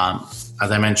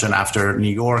as I mentioned, after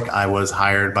New York, I was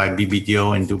hired by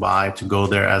BBDO in Dubai to go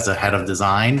there as a head of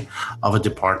design of a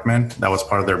department that was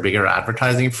part of their bigger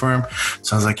advertising firm.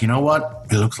 So I was like, you know what?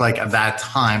 It looks like at that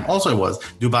time, also it was,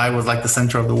 Dubai was like the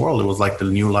center of the world. It was like the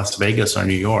new Las Vegas or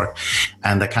New York.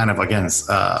 And the kind of, again,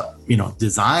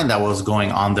 design that was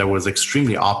going on there was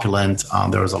extremely opulent.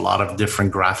 There was a lot of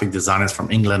different graphic designers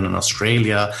from England and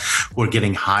Australia who were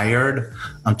getting hired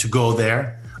to go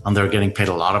there. And they're getting paid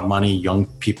a lot of money, young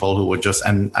people who would just,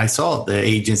 and I saw the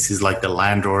agencies like the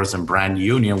Landors and Brand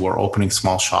Union were opening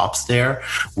small shops there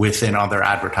within other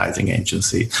advertising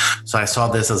agencies. So I saw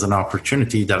this as an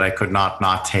opportunity that I could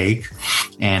not take,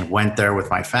 and went there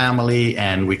with my family,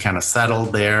 and we kind of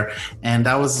settled there. And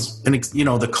that was,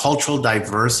 the cultural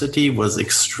diversity was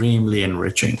extremely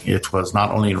enriching. It was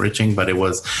not only enriching, but it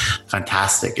was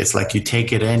fantastic. It's like you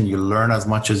take it in, you learn as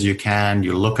much as you can,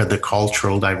 you look at the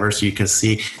cultural diversity, you can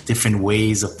see different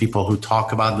ways of people who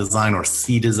talk about design or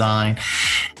see design.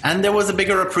 And there was a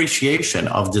bigger appreciation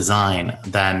of design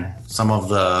than some of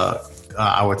the,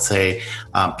 I would say,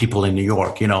 people in New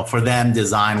York. For them,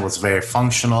 design was very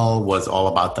functional, was all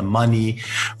about the money,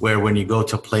 where when you go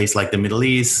to a place like the Middle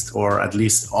East, or at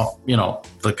least,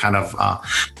 the kind of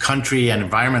country and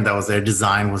environment that was there,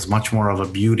 design was much more of a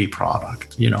beauty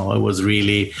product. It was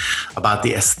really about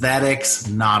the aesthetics,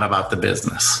 not about the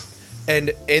business.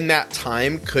 And in that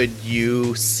time, could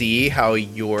you see how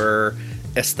your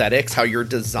aesthetics, how your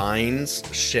designs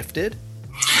shifted?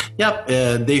 Yep,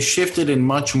 they shifted in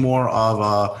much more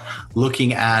of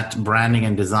looking at branding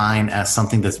and design as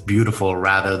something that's beautiful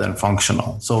rather than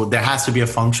functional. So there has to be a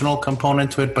functional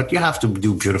component to it, but you have to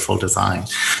do beautiful design.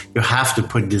 You have to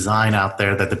put design out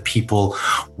there that the people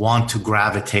want to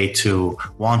gravitate to,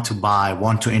 want to buy,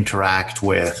 want to interact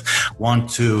with, want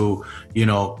to,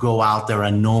 go out there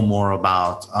and know more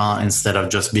about, instead of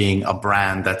just being a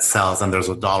brand that sells and there's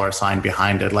a dollar sign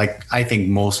behind it. Like I think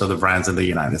most of the brands in the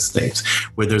United States,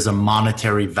 where there's a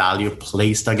monetary value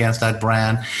placed against that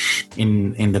brand.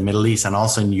 In the Middle East and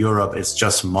also in Europe, it's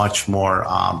just much more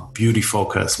beauty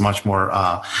focused, much more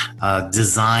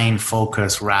design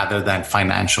focused rather than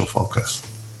financial focus.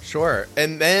 Sure.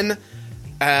 And then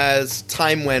as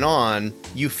time went on,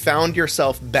 you found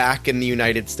yourself back in the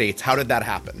United States. How did that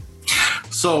happen?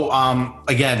 So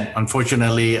again,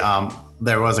 unfortunately,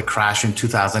 there was a crash in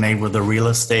 2008 with the real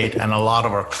estate, and a lot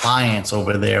of our clients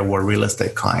over there were real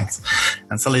estate clients.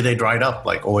 And suddenly they dried up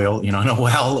like oil, in a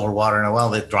well, or water in a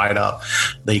well. They dried up.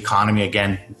 The economy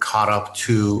again caught up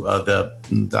to the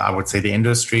I would say the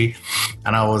industry.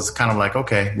 And I was kind of like,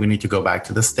 okay, we need to go back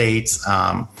to the States.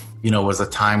 It was a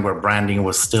time where branding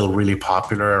was still really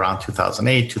popular around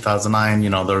 2008,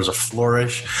 2009. There was a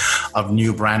flourish of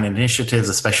new brand initiatives,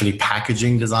 especially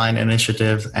packaging design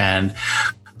initiatives. And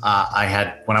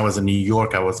when I was in New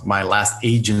York, my last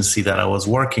agency that I was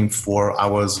working for, I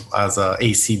was as a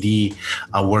ACD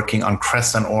working on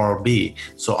Crest and Oral-B.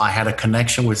 So I had a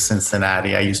connection with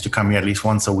Cincinnati. I used to come here at least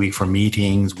once a week for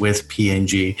meetings with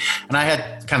P&G. And I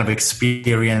had kind of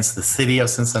experienced the city of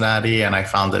Cincinnati, and I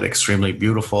found it extremely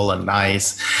beautiful and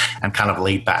nice and kind of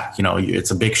laid back.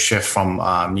 It's a big shift from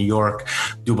New York,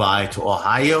 Dubai to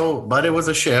Ohio, but it was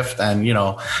a shift. And,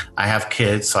 I have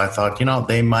kids, so I thought,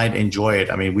 they might enjoy it.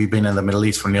 I mean, we've been in the Middle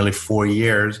East for nearly 4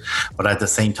 years, but at the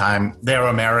same time, they're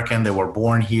American. They were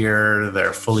born here.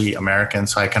 They're fully American.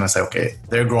 So I kind of say, okay,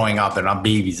 they're growing up. They're not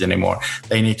babies anymore.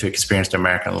 They need to experience the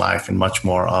American life in much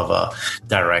more of a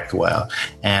direct way.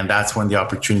 And that's when the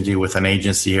opportunity with an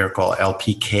agency here called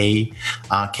LPK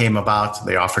came about.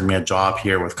 They offered me a job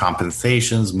here with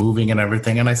compensations, moving and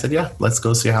everything. And I said, yeah, let's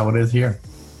go see how it is here.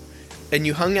 And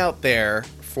you hung out there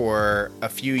for a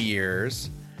few years.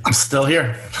 I'm still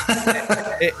here.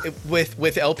 with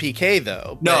LPK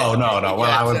though. No. Well,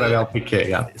 I was at LPK.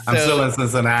 Yeah, I'm still in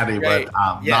Cincinnati, right,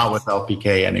 but not with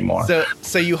LPK anymore.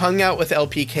 So you hung out with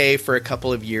LPK for a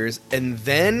couple of years, and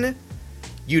then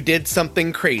you did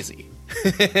something crazy.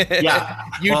 Yeah,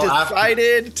 you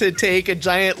decided to take a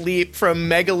giant leap from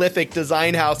megalithic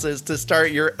design houses to start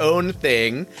your own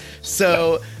thing.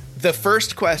 So the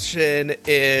first question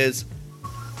is,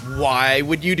 why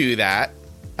would you do that?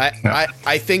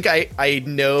 I think I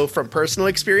know from personal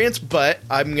experience, but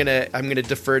I'm gonna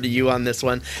defer to you on this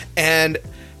one. And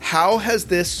how has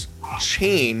this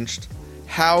changed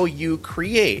how you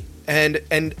create?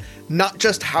 And not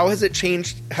just how has it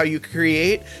changed how you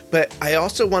create, but I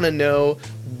also want to know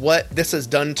what this has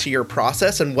done to your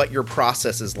process and what your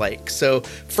process is like. So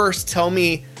first, tell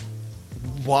me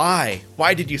why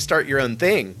did you start your own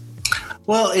thing?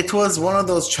 Well, it was one of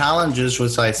those challenges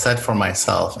which I set for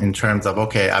myself in terms of,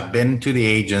 okay, I've been to the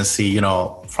agency,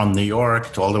 from New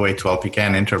York to all the way to LPK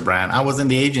and Interbrand. I was in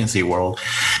the agency world,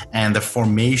 and the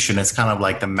formation is kind of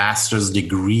like the master's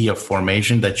degree of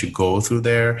formation that you go through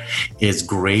there is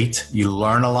great. You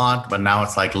learn a lot, but now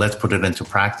it's like, let's put it into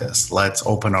practice. Let's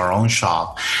open our own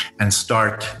shop and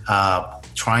start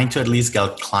trying to at least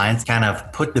get clients kind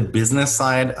of put the business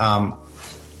side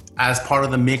as part of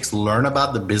the mix, learn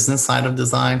about the business side of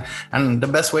design. And the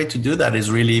best way to do that is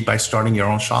really by starting your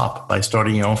own shop, by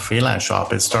starting your own freelance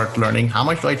shop, and start learning how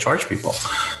much do I charge people.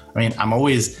 I mean,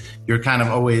 you're kind of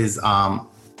always,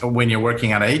 when you're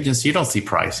working at an agency, you don't see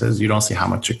prices. You don't see how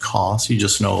much it costs. You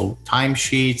just know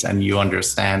timesheets, and you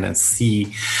understand and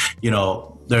see,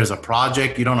 there's a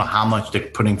project, you don't know how much they're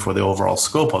putting for the overall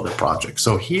scope of the project.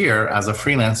 So here, as a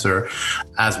freelancer,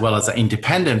 as well as an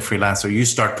independent freelancer, you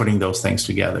start putting those things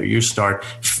together. You start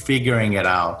figuring it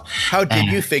out. How did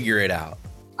you figure it out?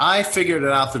 I figured it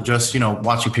out through just,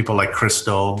 watching people like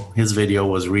Christo. His video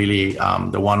was really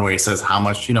the one where he says how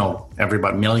much,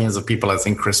 everybody, millions of people have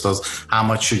seen Christo's, how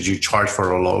much should you charge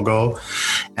for a logo?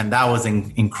 And that was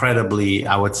incredibly,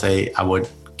 I would say, I would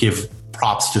give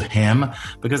props to him,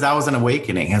 because that was an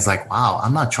awakening. It's like, wow,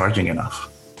 I'm not charging enough.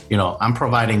 I'm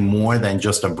providing more than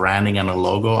just a branding and a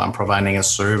logo. I'm providing a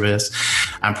service.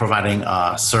 I'm providing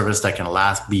a service that can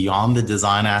last beyond the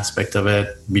design aspect of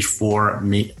it, before,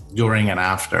 me, during, and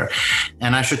after.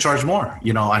 And I should charge more.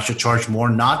 I should charge more,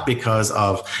 not because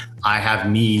of I have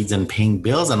needs and paying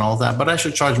bills and all that, but I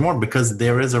should charge more because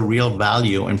there is a real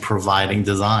value in providing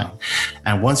design.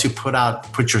 And once you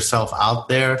put yourself out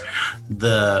there,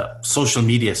 the social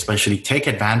media especially, take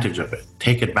advantage of it.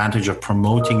 Take advantage of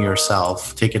promoting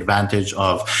yourself. Take advantage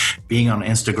of being on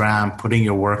Instagram, putting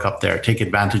your work up there. Take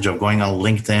advantage of going on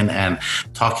LinkedIn and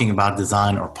talking about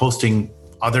design, or posting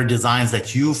other designs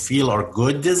that you feel are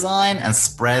good design, and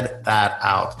spread that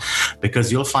out,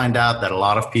 because you'll find out that a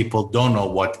lot of people don't know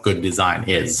what good design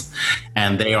is,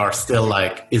 and they are still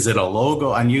like, is it a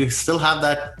logo? And you still have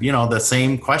that, the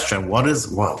same question.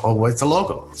 What's a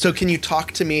logo? So can you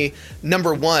talk to me,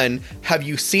 number one, have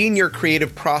you seen your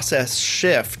creative process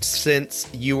shift since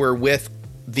you were with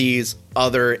these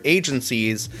other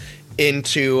agencies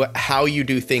into how you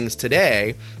do things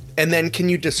today? And then can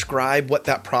you describe what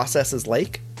that process is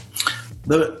like?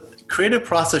 The creative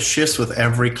process shifts with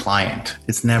every client.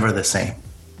 It's never the same.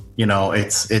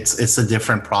 It's a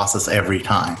different process every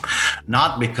time,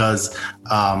 not because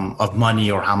of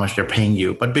money or how much they're paying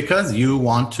you, but because you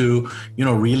want to,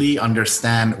 really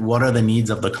understand what are the needs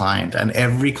of the client, and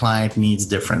every client needs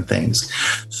different things.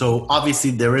 So obviously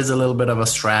there is a little bit of a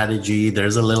strategy,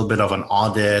 there's a little bit of an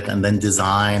audit, and then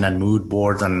design and mood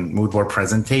boards and mood board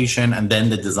presentation, and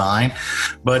then the design.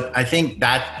 But I think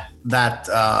that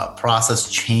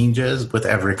process changes with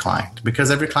every client,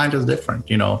 because every client is different,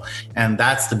 and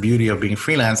that's the beauty of being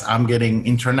freelance. I'm getting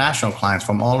international clients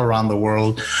from all around the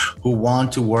world who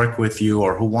want to work with you,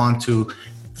 or who want to,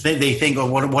 they think, oh,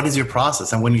 what is your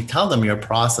process? And when you tell them your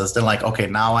process, they're like, okay,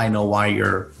 now I know why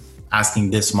you're asking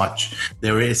this much.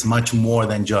 There is much more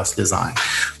than just design.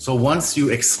 So once you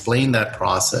explain that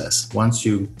process, once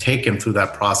you take them through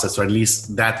that process, or at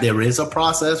least that there is a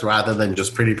process rather than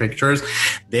just pretty pictures,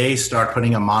 they start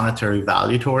putting a monetary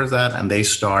value towards that, and they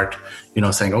start,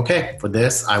 saying, okay, for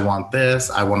this, I want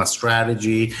a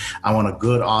strategy, I want a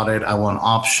good audit, I want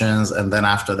options. And then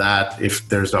after that, if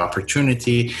there's the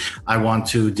opportunity, I want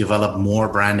to develop more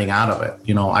branding out of it.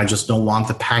 I just don't want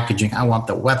the packaging. I want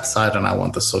the website, and I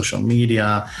want the social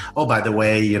media. Oh, by the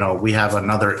way, we have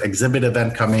another exhibit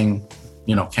event coming.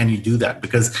 Can you do that?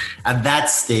 Because at that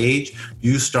stage,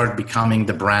 you start becoming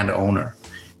the brand owner.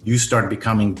 You start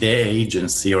becoming the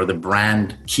agency or the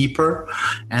brand keeper,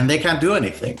 and they can't do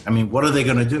anything. I mean, what are they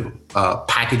going to do?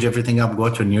 Package everything up, go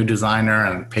to a new designer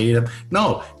and pay them?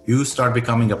 No, you start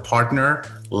becoming a partner,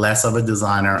 less of a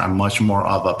designer, and much more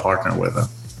of a partner with them.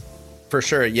 For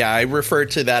sure. Yeah, I refer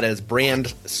to that as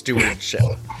brand stewardship.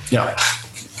 Yeah.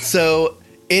 So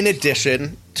in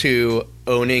addition to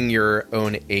owning your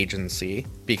own agency,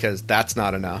 because that's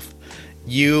not enough,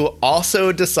 you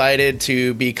also decided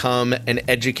to become an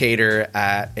educator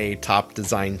at a top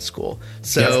design school.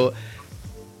 So yes.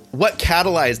 What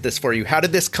catalyzed this for you? How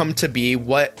did this come to be?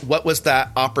 What was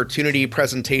that opportunity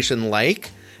presentation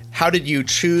like? How did you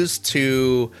choose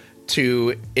to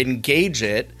engage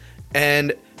it?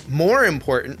 And more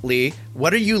importantly,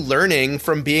 what are you learning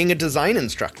from being a design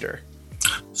instructor?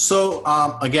 So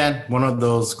again, one of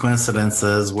those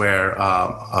coincidences where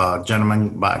a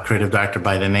gentleman, creative director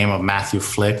by the name of Matthew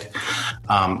Flick,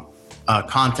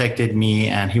 contacted me,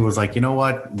 and he was like, you know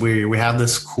what, we have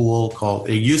this school called,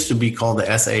 it used to be called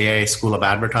the SAA School of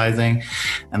Advertising,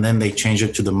 and then they changed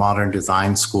it to the Modern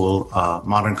Design School,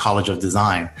 Modern College of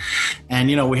Design. And,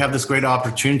 you know, we have this great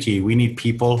opportunity. We need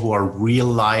people who are real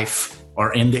life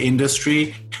or in the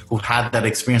industry who had that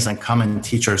experience and come and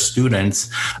teach our students,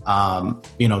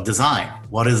 design.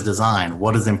 What is design?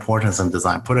 What is the importance of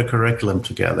design? Put a curriculum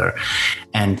together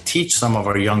and teach some of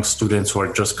our young students who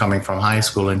are just coming from high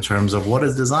school in terms of what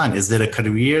is design? Is it a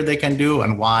career they can do?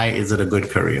 And why is it a good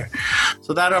career?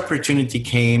 So that opportunity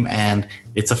came, and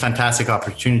it's a fantastic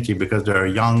opportunity because they're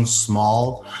a young,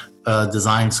 small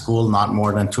design school, not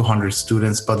more than 200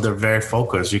 students, but they're very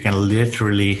focused. You can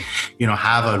literally,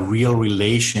 have a real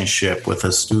relationship with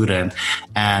a student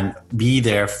and be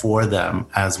there for them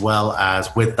as well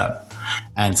as with them,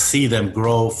 and see them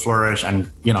grow, flourish,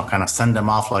 and, kind of send them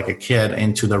off like a kid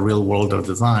into the real world of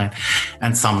design.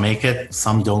 And some make it,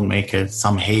 some don't make it,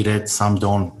 some hate it, some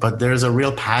don't. But there's a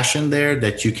real passion there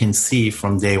that you can see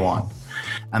from day one.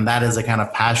 And that is a kind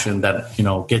of passion that,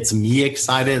 gets me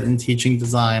excited in teaching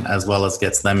design, as well as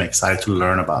gets them excited to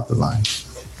learn about design.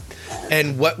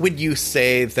 And what would you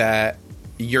say that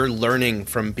you're learning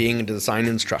from being a design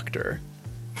instructor?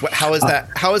 How has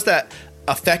that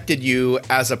affected you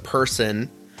as a person?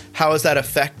 How has that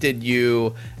affected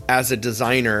you as a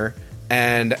designer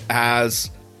and as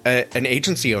an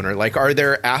agency owner? Like, are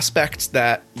there aspects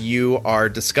that you are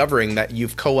discovering that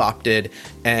you've co-opted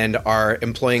and are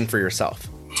employing for yourself?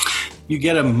 You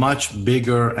get a much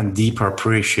bigger and deeper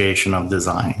appreciation of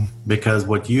design, because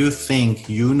what you think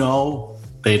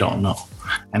they don't know.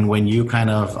 And when you kind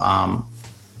of,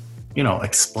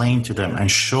 explain to them and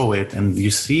show it, and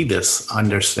you see this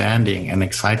understanding and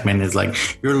excitement, is like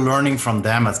you're learning from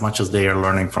them as much as they are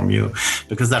learning from you.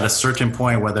 Because at a certain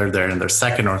point, whether they're in their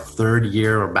second or third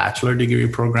year or bachelor degree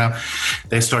program,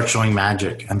 they start showing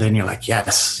magic. And then you're like,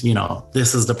 yes,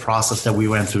 this is the process that we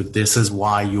went through. This is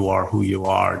why you are who you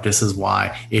are. This is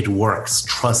why it works.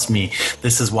 Trust me.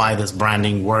 This is why this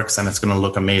branding works, and it's going to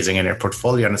look amazing in your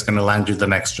portfolio, and it's going to land you the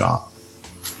next job.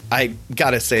 I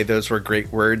gotta say those were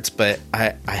great words, but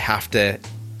I have to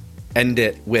end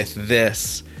it with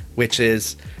this, which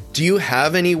is, do you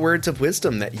have any words of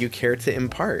wisdom that you care to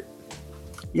impart?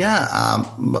 Yeah,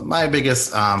 my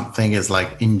biggest thing is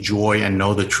like enjoy and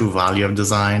know the true value of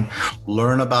design.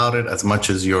 Learn about it as much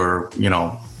as you're,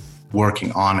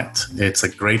 working on it. It's a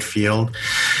great field,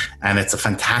 and it's a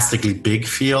fantastically big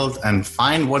field, and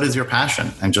find what is your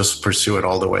passion and just pursue it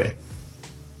all the way.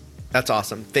 That's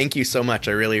awesome. Thank you so much.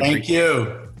 I really appreciate it. Thank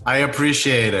you. I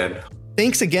appreciate it.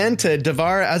 Thanks again to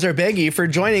Davar Azarbegi for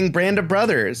joining Brand of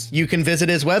Brothers. You can visit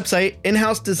his website,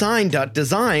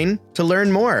 inhousedesign.design, to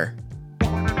learn more.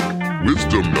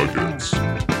 Wisdom Nuggets.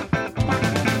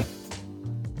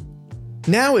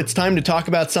 Now it's time to talk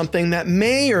about something that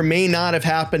may or may not have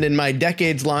happened in my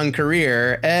decades-long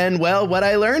career, and, well, what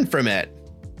I learned from it.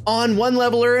 On one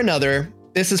level or another,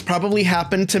 this has probably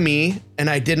happened to me and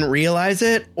I didn't realize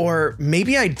it, or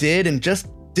maybe I did and just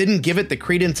didn't give it the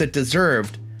credence it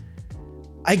deserved.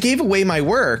 I gave away my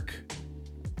work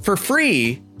for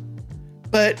free,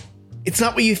 but it's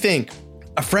not what you think.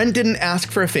 A friend didn't ask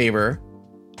for a favor.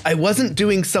 I wasn't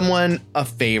doing someone a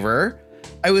favor.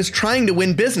 I was trying to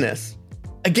win business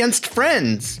against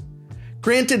friends.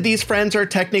 Granted, these friends are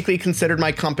technically considered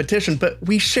my competition, but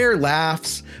we share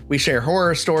laughs, we share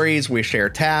horror stories, we share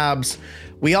tabs.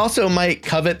 We also might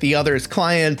covet the other's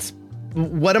clients.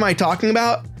 What am I talking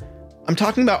about? I'm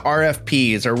talking about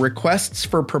RFPs, or requests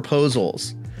for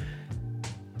proposals.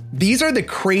 These are the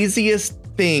craziest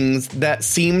things that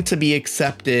seem to be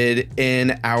accepted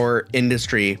in our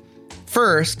industry.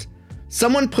 First,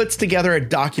 someone puts together a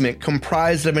document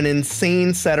comprised of an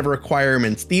insane set of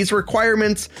requirements. These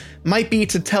requirements might be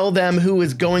to tell them who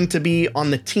is going to be on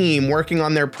the team working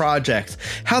on their projects.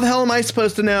 How the hell am I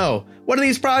supposed to know? What are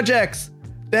these projects?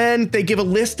 Then they give a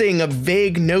listing of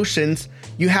vague notions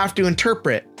you have to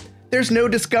interpret. There's no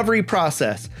discovery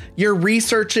process. You're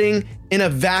researching in a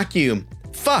vacuum.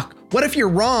 Fuck, what if you're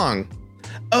wrong?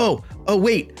 Oh,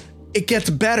 wait, it gets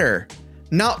better.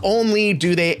 Not only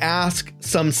do they ask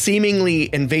some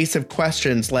seemingly invasive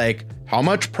questions like, how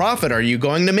much profit are you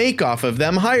going to make off of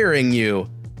them hiring you?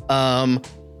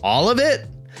 All of it?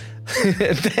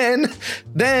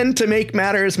 Then to make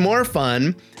matters more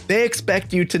fun, they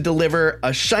expect you to deliver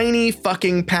a shiny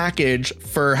fucking package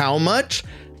for how much?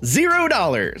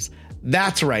 $0.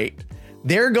 That's right.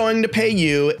 They're going to pay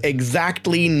you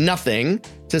exactly nothing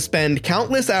to spend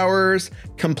countless hours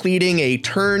completing a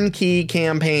turnkey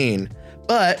campaign.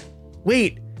 But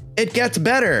wait, it gets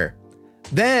better.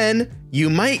 Then you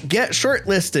might get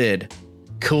shortlisted.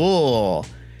 Cool.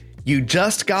 You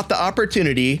just got the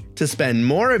opportunity to spend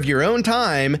more of your own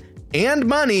time and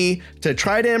money to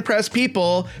try to impress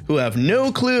people who have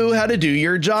no clue how to do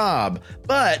your job.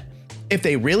 But if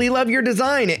they really love your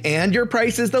design and your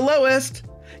price is the lowest,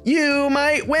 you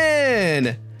might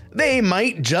win. They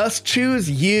might just choose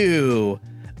you.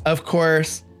 Of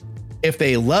course, if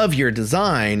they love your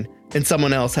design and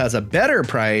someone else has a better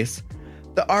price,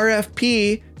 the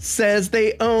RFP says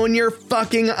they own your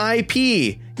fucking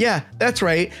IP. Yeah, that's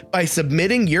right. By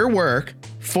submitting your work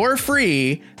for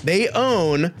free, they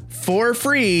own for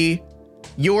free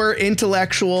your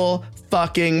intellectual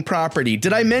fucking property.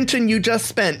 Did I mention you just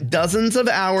spent dozens of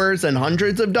hours and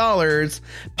hundreds of dollars,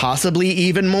 possibly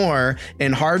even more,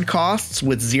 in hard costs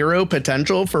with zero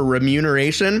potential for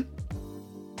remuneration?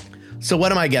 So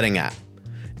what am I getting at?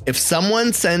 If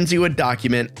someone sends you a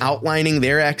document outlining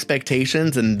their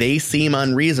expectations and they seem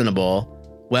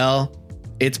unreasonable, well,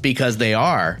 it's because they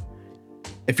are.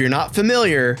 If you're not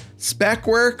familiar, spec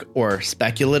work or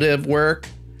speculative work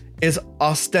is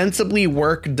ostensibly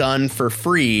work done for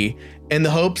free in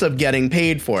the hopes of getting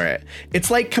paid for it.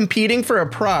 It's like competing for a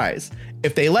prize.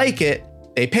 If they like it,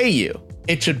 they pay you.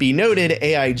 It should be noted,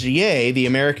 AIGA, the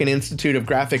American Institute of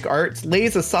Graphic Arts,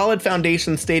 lays a solid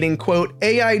foundation stating, quote,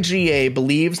 AIGA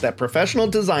believes that professional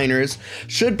designers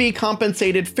should be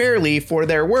compensated fairly for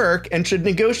their work and should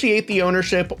negotiate the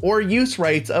ownership or use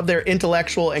rights of their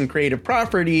intellectual and creative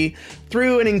property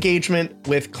through an engagement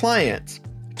with clients.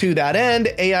 To that end,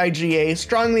 AIGA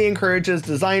strongly encourages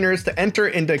designers to enter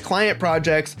into client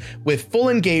projects with full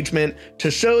engagement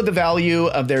to show the value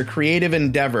of their creative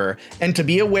endeavor and to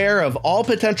be aware of all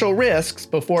potential risks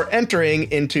before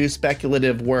entering into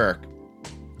speculative work.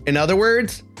 In other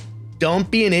words,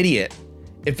 don't be an idiot.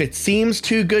 If it seems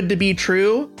too good to be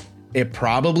true, it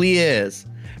probably is.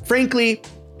 Frankly,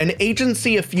 an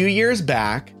agency a few years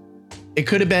back, it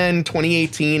could have been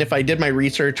 2018 if I did my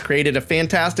research, created a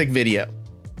fantastic video.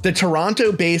 The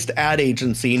Toronto-based ad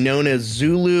agency known as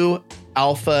Zulu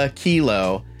Alpha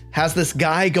Kilo has this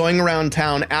guy going around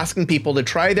town asking people to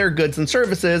try their goods and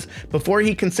services before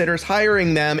he considers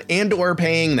hiring them and or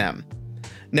paying them.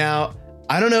 Now,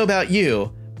 I don't know about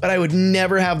you, but I would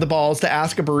never have the balls to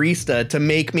ask a barista to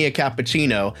make me a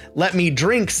cappuccino, let me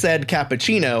drink said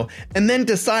cappuccino, and then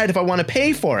decide if I want to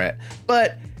pay for it.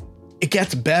 But it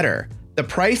gets better. The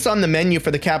price on the menu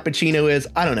for the cappuccino is,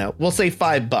 I don't know, we'll say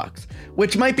 $5,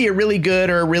 which might be a really good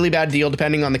or a really bad deal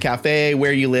depending on the cafe,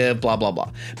 where you live, blah, blah, blah.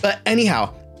 But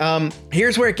anyhow,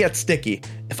 here's where it gets sticky.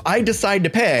 If I decide to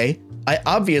pay, I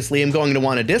obviously am going to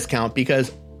want a discount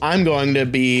because I'm going to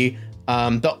be,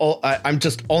 I'm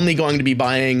just only going to be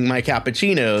buying my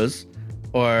cappuccinos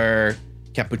or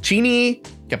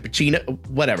cappuccino,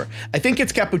 whatever. I think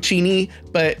it's cappuccini,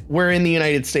 but we're in the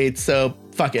United States, so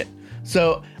fuck it.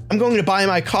 So I'm going to buy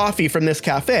my coffee from this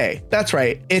cafe. That's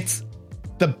right. It's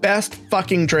the best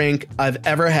fucking drink I've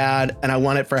ever had, and I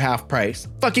want it for half price.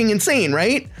 Fucking insane,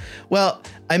 right? Well,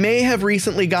 I may have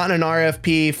recently gotten an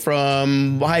RFP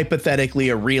from, hypothetically,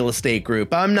 a real estate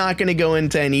group. I'm not going to go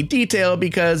into any detail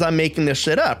because I'm making this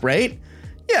shit up, right?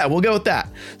 Yeah, we'll go with that.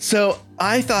 So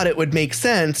I thought it would make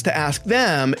sense to ask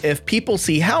them if people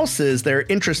see houses they're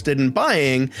interested in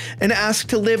buying and ask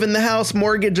to live in the house,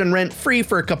 mortgage and rent free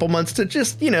for a couple months to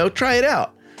just, try it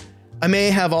out. I may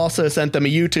have also sent them a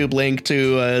YouTube link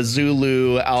to a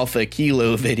Zulu Alpha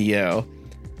Kilo video.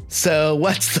 So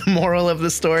what's the moral of the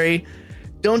story?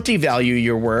 Don't devalue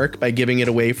your work by giving it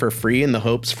away for free in the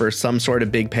hopes for some sort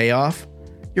of big payoff.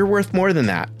 You're worth more than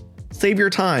that. Save your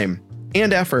time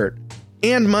and effort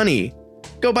and money.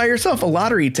 Go buy yourself a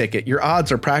lottery ticket. Your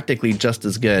odds are practically just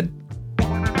as good.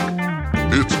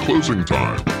 It's closing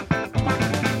time.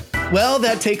 Well,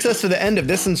 that takes us to the end of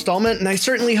this installment, and I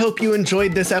certainly hope you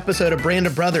enjoyed this episode of Brand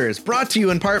of Brothers, brought to you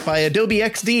in part by Adobe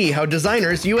XD, how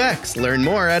designers UX. Learn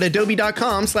more at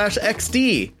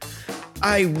adobe.com/XD.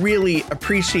 I really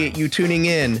appreciate you tuning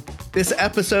in. This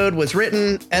episode was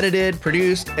written, edited,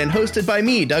 produced, and hosted by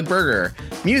me, Doug Berger.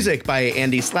 Music by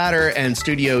Andy Slatter and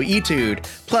Studio Etude.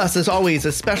 Plus, as always,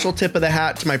 a special tip of the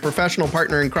hat to my professional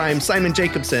partner in crime, Simon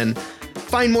Jacobson.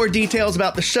 Find more details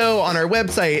about the show on our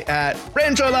website at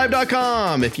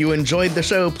brandshowlive.com. If you enjoyed the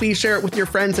show, please share it with your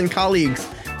friends and colleagues.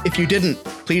 If you didn't,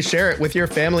 please share it with your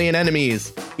family and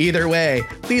enemies. Either way,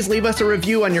 please leave us a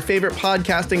review on your favorite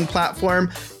podcasting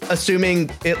platform, assuming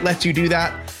it lets you do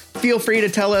that. Feel free to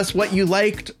tell us what you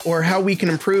liked or how we can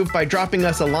improve by dropping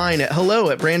us a line at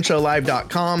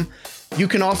hello@brandshowlive.com. You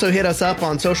can also hit us up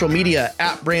on social media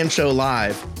at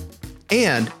brandshowlive.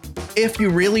 And if you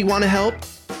really want to help,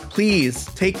 please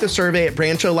take the survey at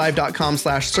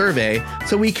brandshowlive.com/survey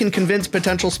so we can convince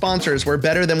potential sponsors we're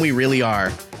better than we really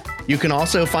are. You can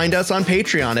also find us on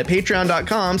Patreon at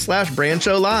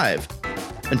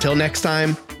patreon.com/brandshowlive. Until next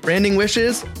time, branding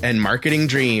wishes and marketing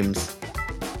dreams.